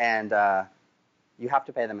contributors and you have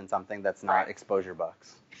to pay them in something that's not exposure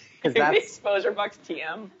bucks, because that's exposure bucks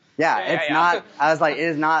TM. Yeah, it's not. I was like, it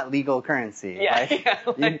is not legal currency.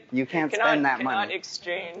 You can't spend that money. Cannot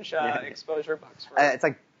exchange exposure bucks for it's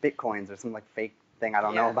like bitcoins or some like fake thing I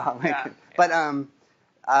don't know about.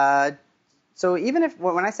 But so even if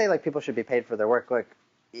when I say like people should be paid for their work, like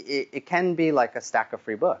it can be like a stack of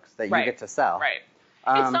free books that you get to sell. Right.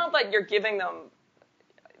 It's not like you're giving them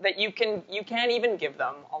that you can't even give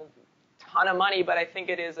them a ton of money, but I think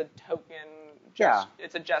it is a token.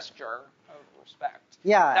 It's a gesture of respect.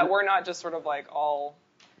 Yeah. That we're not just sort of like all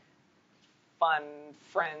fun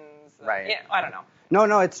friends. Right. Yeah, I don't know.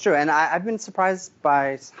 No, it's true. And I've been surprised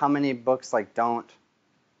by how many books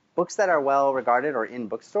books that are well regarded or in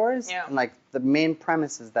bookstores. Yeah. And like the main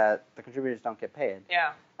premise is that the contributors don't get paid.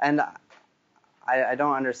 Yeah. And I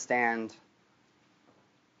don't understand.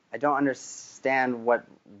 I understand what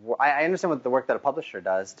the work that a publisher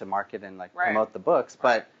does to market and like promote the books,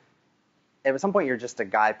 but at some point you're just a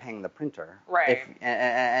guy paying the printer. Right.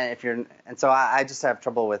 So I just have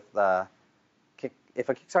trouble with if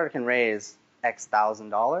a Kickstarter can raise X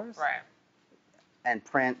 $1,000 and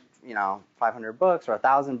print 500 books or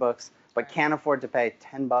 1,000 books, but can't afford to pay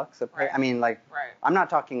 $10 a page. I mean, like, I'm not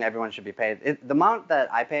talking everyone should be paid. The amount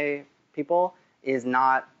that I pay people is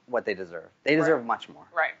not what they deserve. They deserve much more.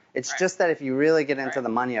 Right. It's just that if you really get into the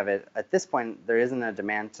money of it, at this point, there isn't a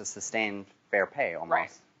demand to sustain fair pay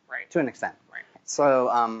almost. Right. To an extent. Right. So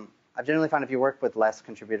I've generally found if you work with less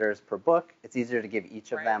contributors per book, it's easier to give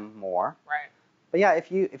each of them more. Right. But yeah,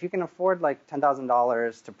 if you can afford like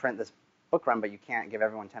 $10,000 to print this book run, but you can't give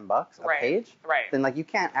everyone $10 a page, then like you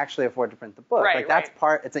can't actually afford to print the book. Like that's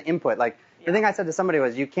it's an input. Like the thing I said to somebody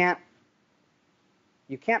was you can't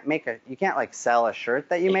like sell a shirt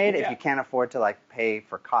that you made if you can't afford to like pay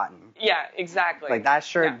for cotton. Yeah, exactly. Like that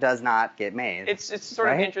shirt does not get made. It's sort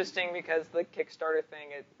of interesting because the Kickstarter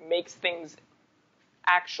thing, it makes things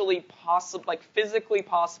actually possible, like physically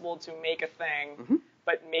possible to make a thing,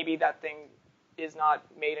 but maybe that thing is not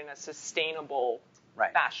made in a sustainable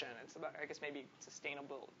fashion. It's about, I guess, maybe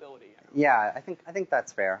sustainability. Yeah, I think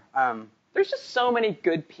that's fair. There's just so many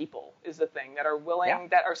good people is the thing that are willing,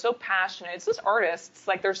 that are so passionate. It's just artists,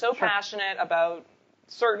 like they're so passionate about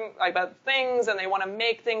things, and they want to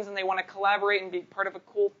make things, and they want to collaborate and be part of a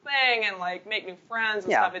cool thing, and like make new friends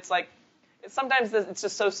and stuff. It's like sometimes it's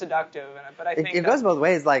just so seductive, but I think it goes both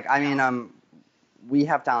ways. Like I mean, we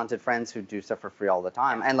have talented friends who do stuff for free all the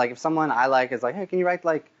time, and like if someone I like is like, hey, can you write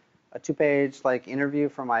like a 2-page like interview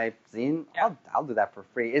for my zine? I'll do that for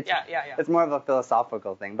free. It's more of a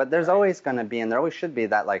philosophical thing, but there's always going to be, and there always should be,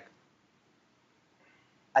 that like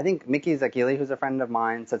I think Mickey Zakili, who's a friend of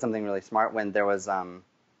mine, said something really smart when there was a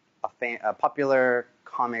popular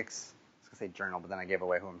comics, I was going to say journal, but then I gave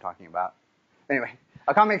away who I'm talking about. Anyway,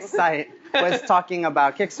 a comics site was talking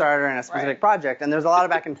about Kickstarter and a specific project, and there's a lot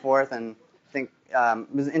of back and forth, and I think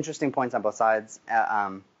it was interesting points on both sides.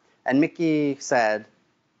 And Mickey said,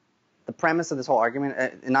 the premise of this whole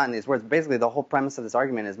argument, not in these words, basically the whole premise of this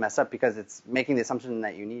argument is messed up because it's making the assumption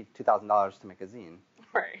that you need $2,000 to make a zine.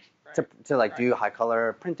 Right. To like do high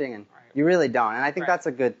color printing, and you really don't. And I think that's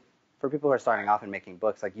a good, for people who are starting off and making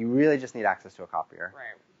books, like you really just need access to a copier.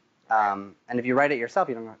 Right. And if you write it yourself,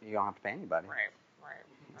 you don't have to pay anybody. Right.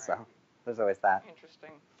 So there's always that.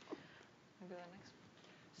 Interesting. Maybe the next one.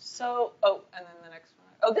 So, and then the next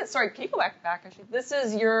one. Oh, sorry, can you go back actually? This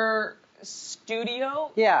is your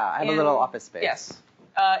studio? Yeah, I have a little office space. Yes.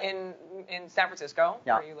 In San Francisco,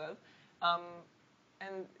 where you live.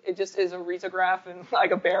 And it just is a risograph and like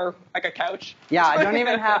a bear, like a couch. Yeah, I don't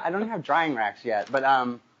even have drying racks yet. But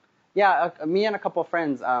me and a couple of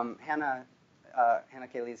friends, Hannah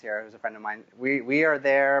Kaylee's here, who's a friend of mine. We are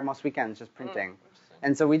there most weekends just printing.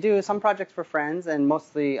 And so we do some projects for friends and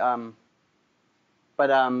mostly, but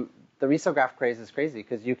the risograph craze is crazy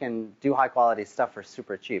because you can do high quality stuff for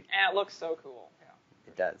super cheap. And it looks so cool. Yeah.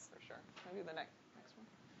 It does. For sure. Maybe the next one.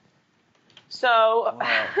 So,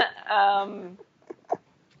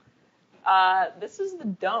 this is the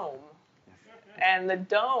Dome. And the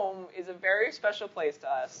Dome is a very special place to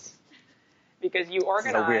us because you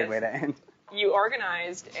organized. It's a weird way to end. You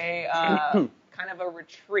organized a kind of a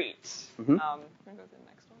retreat. Mm-hmm. I'm gonna go to the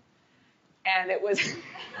next one. And it was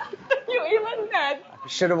you even had. We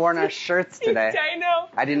should have worn our shirts today. I know.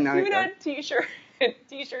 I didn't know. You even had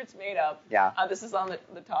t-shirts made up. Yeah. This is on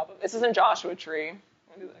the top of. This is in Joshua Tree. And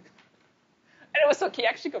it was so. Can you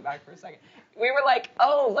actually go back for a second? We were like,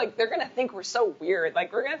 they're gonna think we're so weird.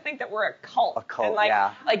 Like we're gonna think that we're a cult. A cult, and like,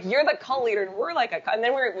 yeah. Like you're the cult leader, and we're like a. And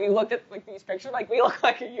then we looked at like these pictures, like we look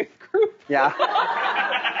like a youth group. Yeah.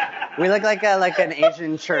 We look like an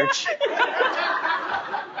Asian church. Like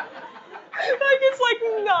it's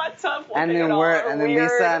like not tough. And then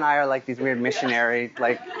Lisa and I are like these weird missionary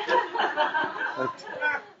like. Oh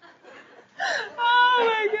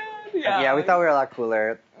my god. Yeah, we thought we were a lot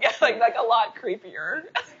cooler. Yeah, like a lot creepier.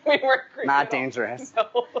 We were creepy. Not dangerous. No.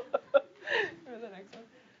 Here's the next one.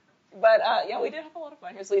 But we did have a lot of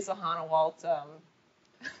fun. Here's Lisa Hanawalt.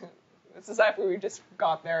 This is after we just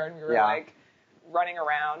got there and we were like running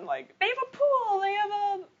around. Like they have a pool. They have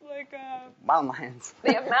mountain lions.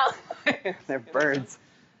 They have mountain lions. They're birds.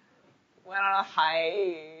 Went on a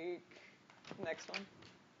hike. Next one.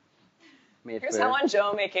 Here's food. Helen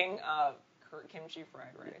Jo making kimchi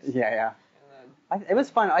fried rice. Yeah. It was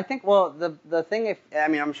fun. I think, the thing,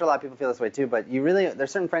 I'm sure a lot of people feel this way too, but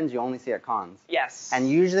there's certain friends you only see at cons. Yes. And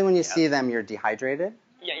usually when you see them, you're dehydrated.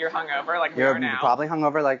 Yeah, you're hungover like we are now. You're probably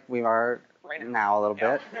hungover like we are right now a little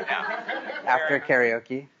bit. Yeah. After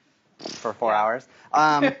karaoke for 4 hours.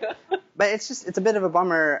 But it's a bit of a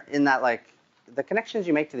bummer in that, like, the connections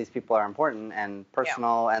you make to these people are important and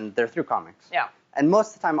personal, and they're through comics. Yeah. And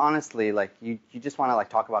most of the time, honestly, like, you just want to, like,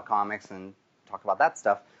 talk about comics and talk about that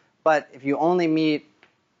stuff. But if you only meet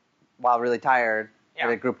while really tired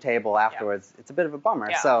at a group table afterwards, it's a bit of a bummer.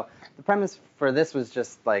 Yeah. So the premise for this was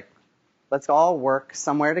just like, let's all work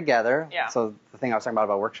somewhere together. Yeah. So the thing I was talking about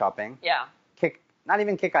workshopping. Yeah. Not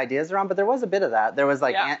even kick ideas around, but there was a bit of that. There was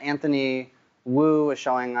like Anthony Wu was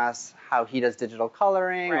showing us how he does digital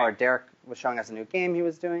coloring, or Derek was showing us a new game he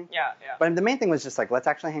was doing. Yeah. But the main thing was just like, let's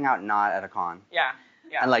actually hang out not at a con. Yeah.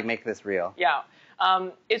 And like make this real. Yeah.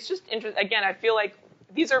 It's just interesting. Again, I feel like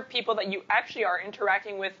these are people that you actually are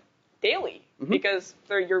interacting with daily because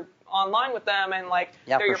you're online with them and like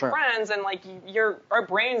they're your friends and like our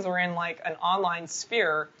brains are in like an online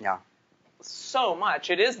sphere. Yeah. So much.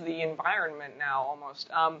 It is the environment now almost.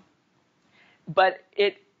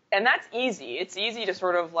 And that's easy. It's easy to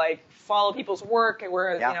sort of like follow people's work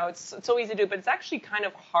where it's so easy to do, but it's actually kind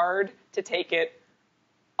of hard to take it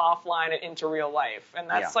offline and into real life. And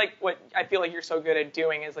that's like what I feel like you're so good at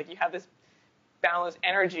doing is like you have this boundless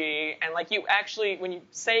energy and like you actually when you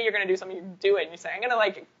say you're going to do something, you do it and you say I'm going to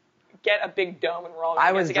like get a big dome and we're all going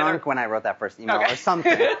to get together. I was drunk when I wrote that first email or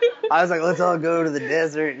something. I was like, let's all go to the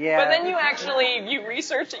desert. Yeah. But then you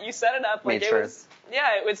researched it, you set it up. Like made shirts.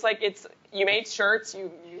 It was like you made shirts, you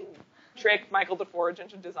tricked Michael DeForge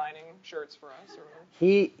into designing shirts for us.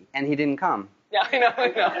 He didn't come. Yeah, I know.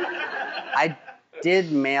 I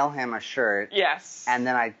did mail him a shirt. Yes. And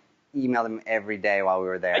then I emailed him every day while we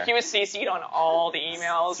were there. Like he was CC'd on all the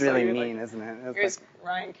emails. It's really mean, isn't it? He was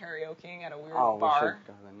Ryan karaokeing at a weird bar. bar. We should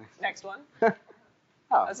go to the next one.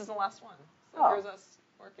 This is the last one. So here's us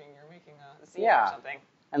working. You're making a scene or something.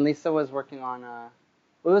 And Lisa was working on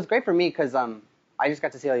it was great for me because I just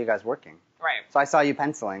got to see all you guys working. Right. So I saw you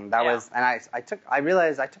penciling. That was, and I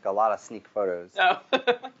realized I took a lot of sneak photos. Oh.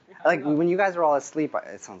 Like when you guys were all asleep,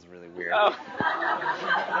 it sounds really weird. Oh.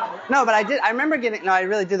 No, but I remember I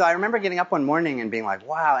really did though. I remember getting up one morning and being like,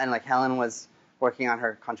 wow, and like Helen was working on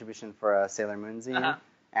her contribution for a Sailor Moon zine,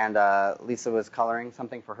 and Lisa was coloring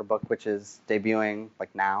something for her book, which is debuting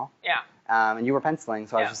like now. Yeah. And you were penciling,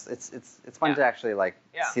 so I was just, it's fun to actually like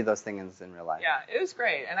see those things in real life. Yeah, it was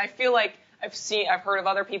great, and I feel like I've heard of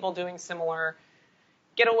other people doing similar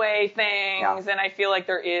getaway things, and I feel like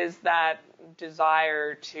there is that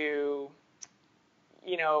desire to,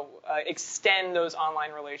 extend those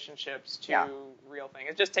online relationships to real things.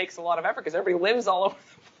 It just takes a lot of effort because everybody lives all over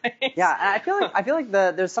the place. Yeah, and I feel like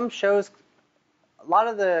there's some shows, a lot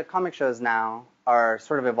of the comic shows now are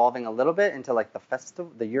sort of evolving a little bit into like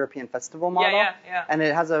the European festival model. Yeah. And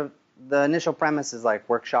it has the initial premise is like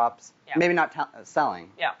workshops, maybe not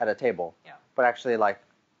selling at a table, but actually like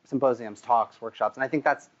symposiums, talks, workshops, and I think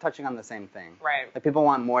that's touching on the same thing. Right. Like people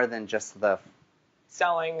want more than just the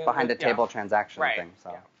selling behind a table transaction thing. So.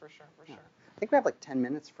 Yeah, for sure. I think we have like 10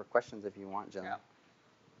 minutes for questions if you want, Jillian. Yeah.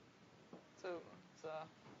 So it's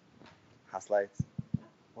house lights.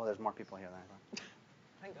 Well, there's more people here than I thought.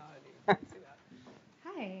 Thank God you can see that.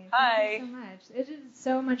 Hi. Hi. Thank you so much. It is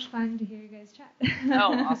so much fun to hear you guys chat.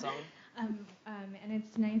 Oh, awesome. And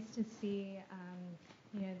it's nice to see,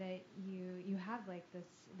 that you have like this.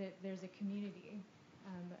 That there's a community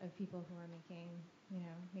of people who are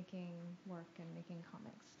making work and making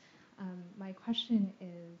comics. My question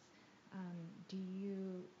is, do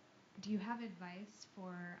you have advice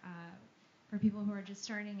for people who are just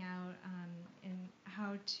starting out in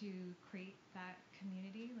how to create that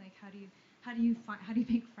community? Like how do you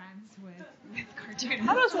make friends with cartoonists?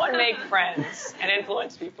 How does one make friends and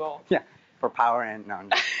influence people? Yeah, for power and no.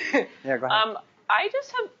 Yeah, go ahead. I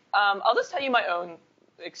just have. I'll just tell you my own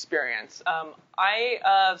experience.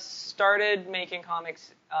 I started making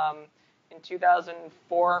comics in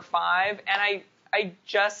 2004 or 5, and I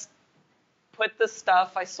just put the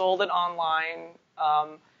stuff. I sold it online,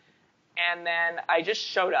 and then I just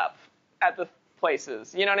showed up at the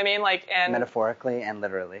places. You know what I mean? Like, and metaphorically and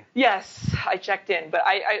literally. Yes, I checked in, but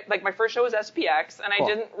I like my first show was SPX, and Cool. I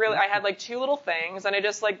didn't really. I had like 2 little things, and I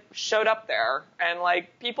just like showed up there, and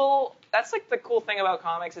like people. That's like the cool thing about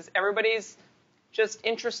comics is everybody's just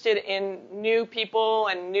interested in new people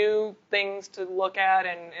and new things to look at,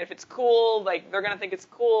 and if it's cool, like they're gonna think it's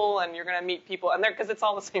cool, and you're gonna meet people, and because it's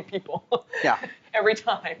all the same people. Yeah. Every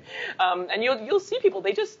time, and you'll see people.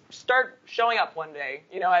 They just start showing up one day,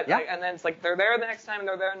 and then it's like they're there the next time, and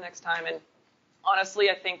they're there the next time, and honestly,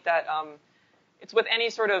 I think that it's with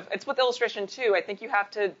it's with illustration too. I think you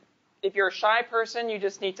have to. If you're a shy person, you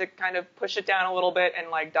just need to kind of push it down a little bit and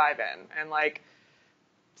like dive in and like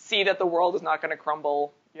see that the world is not going to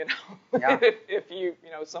crumble, if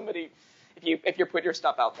you put your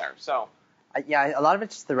stuff out there. So a lot of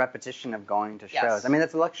it's just the repetition of going to shows. Yes. I mean,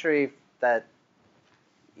 that's a luxury that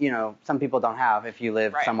some people don't have if you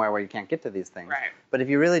live somewhere where you can't get to these things. Right. But if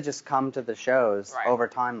you really just come to the shows over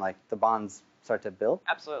time, like the bonds start to build.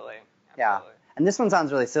 Absolutely. Yeah. And this one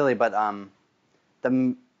sounds really silly, but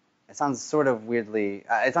it sounds sort of weirdly.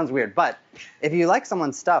 It sounds weird, but if you like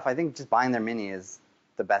someone's stuff, I think just buying their mini is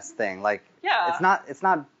the best thing. Like, it's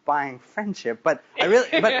not buying friendship, but I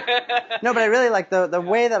really like the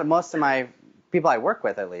way that most of my people I work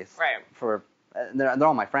with, at least, for they're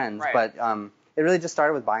all my friends, but it really just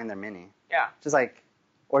started with buying their mini. Yeah. Just like,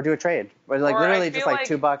 or do a trade, or like literally just like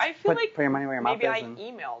 $2. Put your money where your mouth is. Maybe I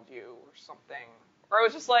emailed you or something, or I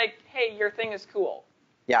was just like, hey, your thing is cool.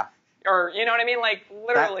 Yeah. Or, you know what I mean? Like,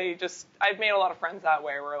 literally I've made a lot of friends that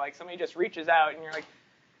way where, like, somebody just reaches out and you're like,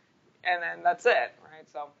 and then that's it, right?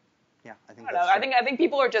 So, yeah, I think I don't know. I think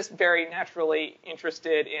people are just very naturally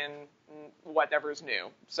interested in whatever's new.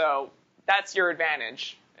 So that's your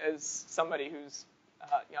advantage as somebody who's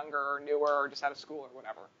younger or newer or just out of school or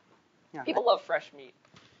whatever. Yeah, people love fresh meat.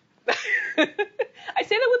 I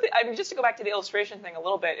say that just to go back to the illustration thing a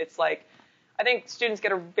little bit, it's like, I think students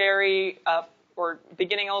get or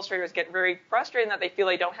beginning illustrators get very frustrated in that they feel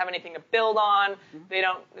they don't have anything to build on. Mm-hmm. They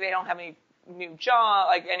don't have any new job,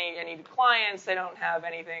 like any clients. They don't have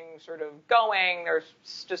anything sort of going. They're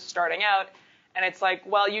just starting out. And it's like,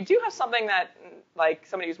 well, you do have something that like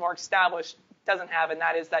somebody who's more established doesn't have, and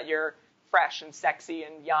that is that you're fresh and sexy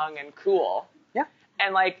and young and cool. Yeah.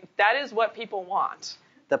 And like that is what people want.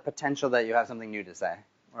 The potential that you have something new to say.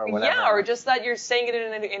 Or whatever. Yeah, or just that you're saying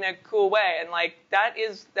it in a cool way. And, like, that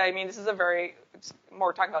is, I mean, this is it's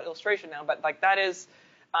more talking about illustration now, but, like, that is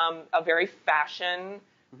a very fashion,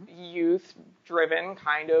 youth-driven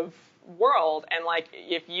kind of world. And, like,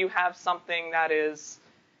 if you have something that is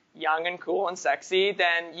young and cool and sexy,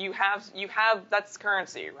 then you have that's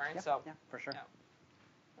currency, right? Yeah, so yeah, for sure. Yeah.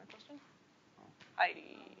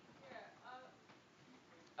 Heidi.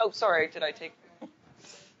 Oh, sorry. Did I take?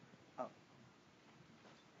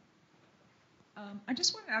 I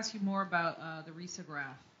just wanted to ask you more about the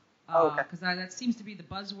risograph. Okay. Because that seems to be the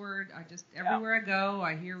buzzword. Everywhere I go,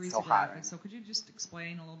 I hear So risograph. hot. So could you just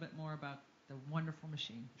explain a little bit more about the wonderful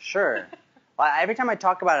machine? Sure. Well, every time I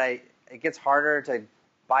talk about it, it gets harder to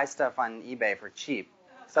buy stuff on eBay for cheap.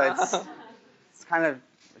 So it's kind of a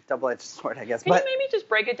double-edged sword, I guess. Can you maybe just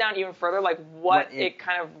break it down even further, like what it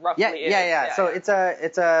kind of roughly is? Yeah. So it's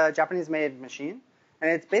a Japanese-made machine, and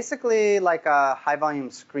it's basically like a high-volume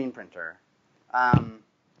screen printer.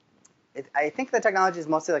 I think the technology is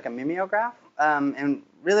mostly like a mimeograph, and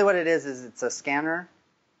really what it is it's a scanner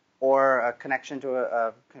or a connection to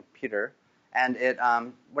a computer, and it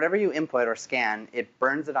whatever you input or scan, it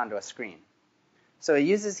burns it onto a screen. So it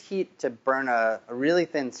uses heat to burn a really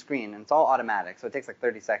thin screen, and it's all automatic, so it takes like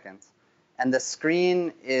 30 seconds. And the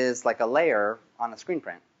screen is like a layer on a screen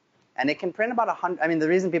print. And it can print about 100, I mean, the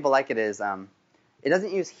reason people like it is it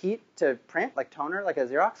doesn't use heat to print, like toner, like a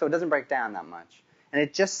Xerox, so it doesn't break down that much. And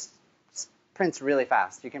it just prints really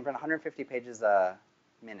fast. You can print 150 pages a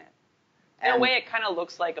minute. In a way, it kind of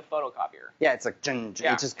looks like a photocopier. Yeah, it's like,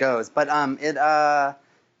 it just goes. But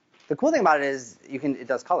the cool thing about it is it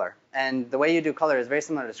does color. And the way you do color is very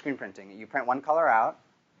similar to screen printing. You print one color out,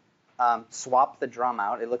 swap the drum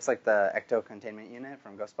out. It looks like the ecto containment unit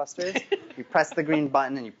from Ghostbusters. You press the green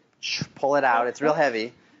button and you pull it out. It's real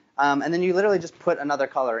heavy. And then you literally just put another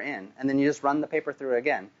color in. And then you just run the paper through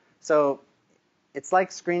again. So it's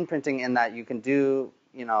like screen printing in that you can do,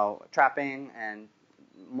 trapping and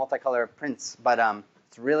multicolor prints. But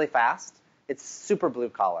it's really fast. It's super blue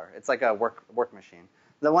collar. It's like a work machine.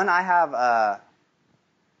 The one I have,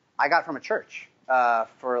 I got from a church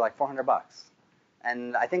for like $400,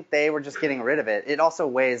 and I think they were just getting rid of it. It also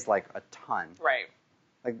weighs like a ton. Right.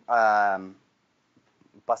 Like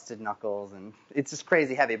busted knuckles, and it's just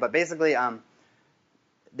crazy heavy. But basically,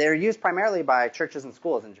 they're used primarily by churches and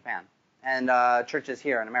schools in Japan, and churches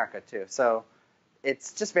here in America too. So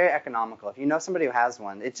it's just very economical. If you know somebody who has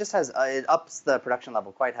one, it just has it ups the production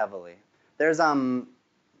level quite heavily. There's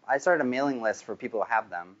I started a mailing list for people who have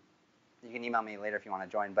them. You can email me later if you want to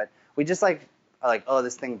join. But we just are like, oh,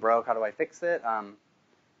 this thing broke. How do I fix it?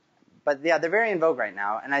 But yeah, they're very in vogue right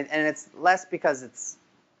now, and it's less because it's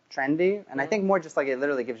trendy, and I think more just like it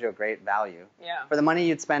literally gives you a great value. Yeah. For the money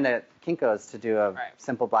you'd spend at Kinko's to do a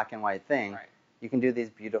simple black and white thing, you can do these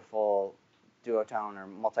beautiful duotone or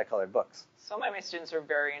multicolored books. Some of my students are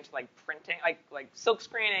very into like printing, like silk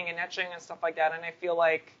screening and etching and stuff like that, and I feel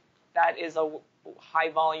like that is a high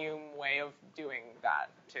volume way of doing that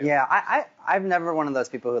too. Yeah, I'm never one of those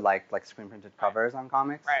people who like screen printed covers on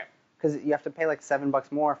comics. Right. Because you have to pay like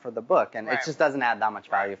 $7 more for the book, and it just doesn't add that much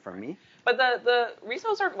value for me. But the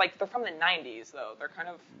resells are they're from the 90s though. They're kind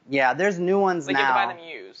of there's new ones now. You have to buy them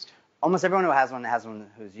used. Almost everyone who has one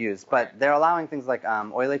who's used, but they're allowing things like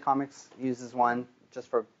Oily Comics uses one just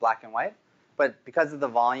for black and white. But because of the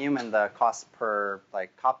volume and the cost per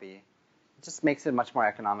copy, it just makes it much more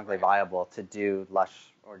economically viable to do lush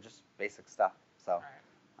or just basic stuff. So,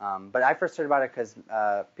 but I first heard about it because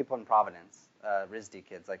people in Providence, RISD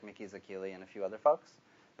kids like Mickey Zakili and a few other folks.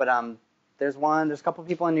 But there's a couple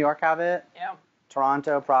people in New York have it. Yeah.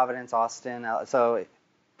 Toronto, Providence, Austin. So it's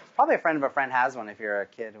probably a friend of a friend has one if you're a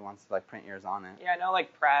kid who wants to print yours on it. Yeah, I know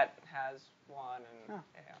Pratt has one. And,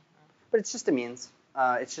 yeah. But it's just a means.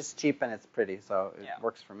 It's just cheap and it's pretty, so it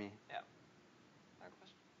works for me. Yeah.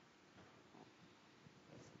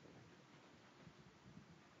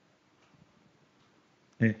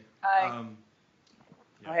 Hey. Hi.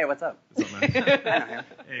 Oh, hey, what's up? What's up, man?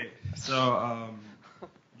 Hey, so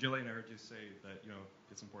Jillian, I heard you say that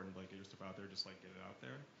it's important to get your stuff out there, just get it out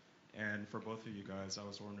there. And for both of you guys, I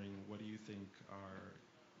was wondering, what do you think are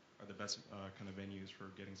the best kind of venues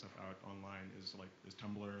for getting stuff out online? Is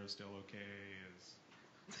Tumblr still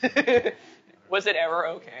okay? Was it ever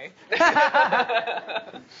okay?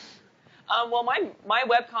 Well, my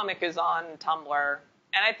webcomic is on Tumblr,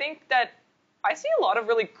 and I think that I see a lot of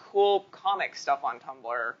really cool comic stuff on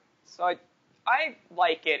Tumblr, so I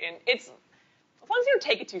like it, and it's as long as you don't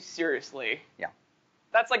take it too seriously. Yeah.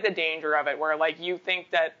 That's the danger of it, where you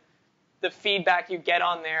think that the feedback you get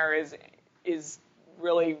on there is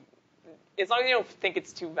really, as long as you don't think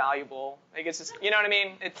it's too valuable, it's just, you know what I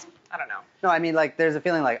mean? I don't know. No, I mean there's a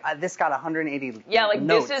feeling this got 180 this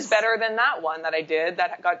notes. is better than that one that I did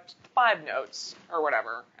that got 5 notes or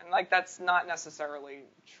whatever, and that's not necessarily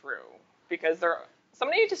true. Because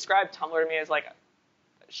somebody described Tumblr to me as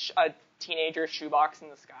a teenager shoebox in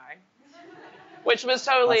the sky, which was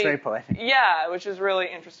totally That's very poetic. Yeah, which is really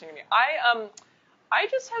interesting to me. I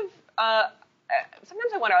just have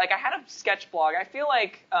sometimes I wonder, like I had a sketch blog. I feel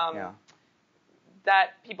like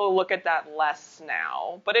that people look at that less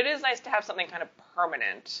now, but it is nice to have something kind of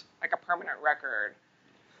permanent, like a permanent record.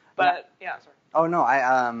 But sorry. Oh no,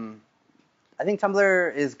 I think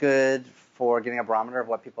Tumblr is good for getting a barometer of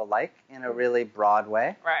what people like in a really broad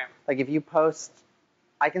way. Right. Like if you post,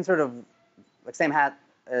 I can sort of, like Same Hat,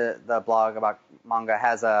 the blog about manga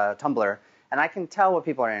has a Tumblr, and I can tell what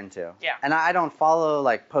people are into. Yeah. And I don't follow,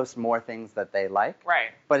 like, post more things that they like. Right.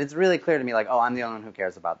 But it's really clear to me, like, oh, I'm the only one who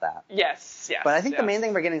cares about that. Yes. But I think the main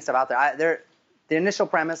thing for getting stuff out there, the initial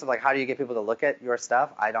premise of, like, how do you get people to look at your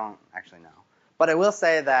stuff, I don't actually know. But I will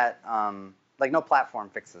say that, like, no platform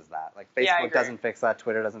fixes that. Like, Facebook doesn't fix that,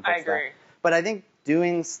 Twitter doesn't fix that. I agree. But I think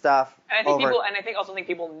doing stuff and I think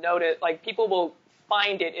people notice, like, people will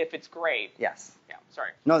find it if it's great. Yes. Yeah,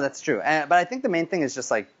 sorry. No, that's true. But I think the main thing is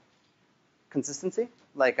just, like, consistency.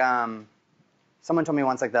 Like, someone told me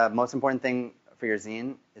once, like, the most important thing for your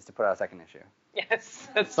zine is to put out a second issue. Yes,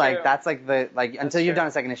 that's true. Like, that's like until you've done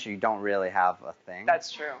a second issue, you don't really have a thing.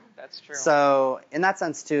 That's true. So, in that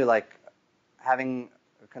sense, too, like, having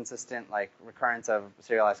a consistent, like, recurrence of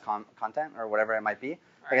serialized content or whatever it might be,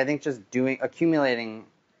 like, I think just accumulating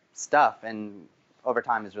stuff and over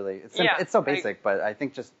time is really, it's so basic, but I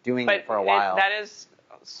think just doing it for a while. That is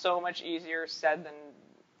so much easier said than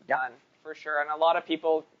done, for sure. And a lot of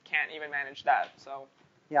people can't even manage that, so.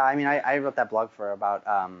 Yeah, I mean, I wrote that blog for about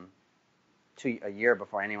a year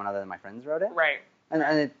before anyone other than my friends wrote it. Right.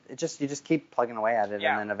 And you just keep plugging away at it,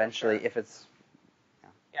 and then eventually, if it's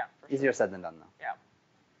easier said than done, though. Yeah.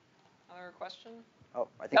 Another question? Oh,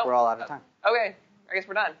 I think we're all out of time. Okay, I guess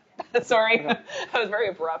we're done. Sorry, that was very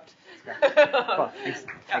abrupt. Cool. Thanks.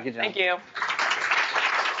 Thank you, Jen. Thank you.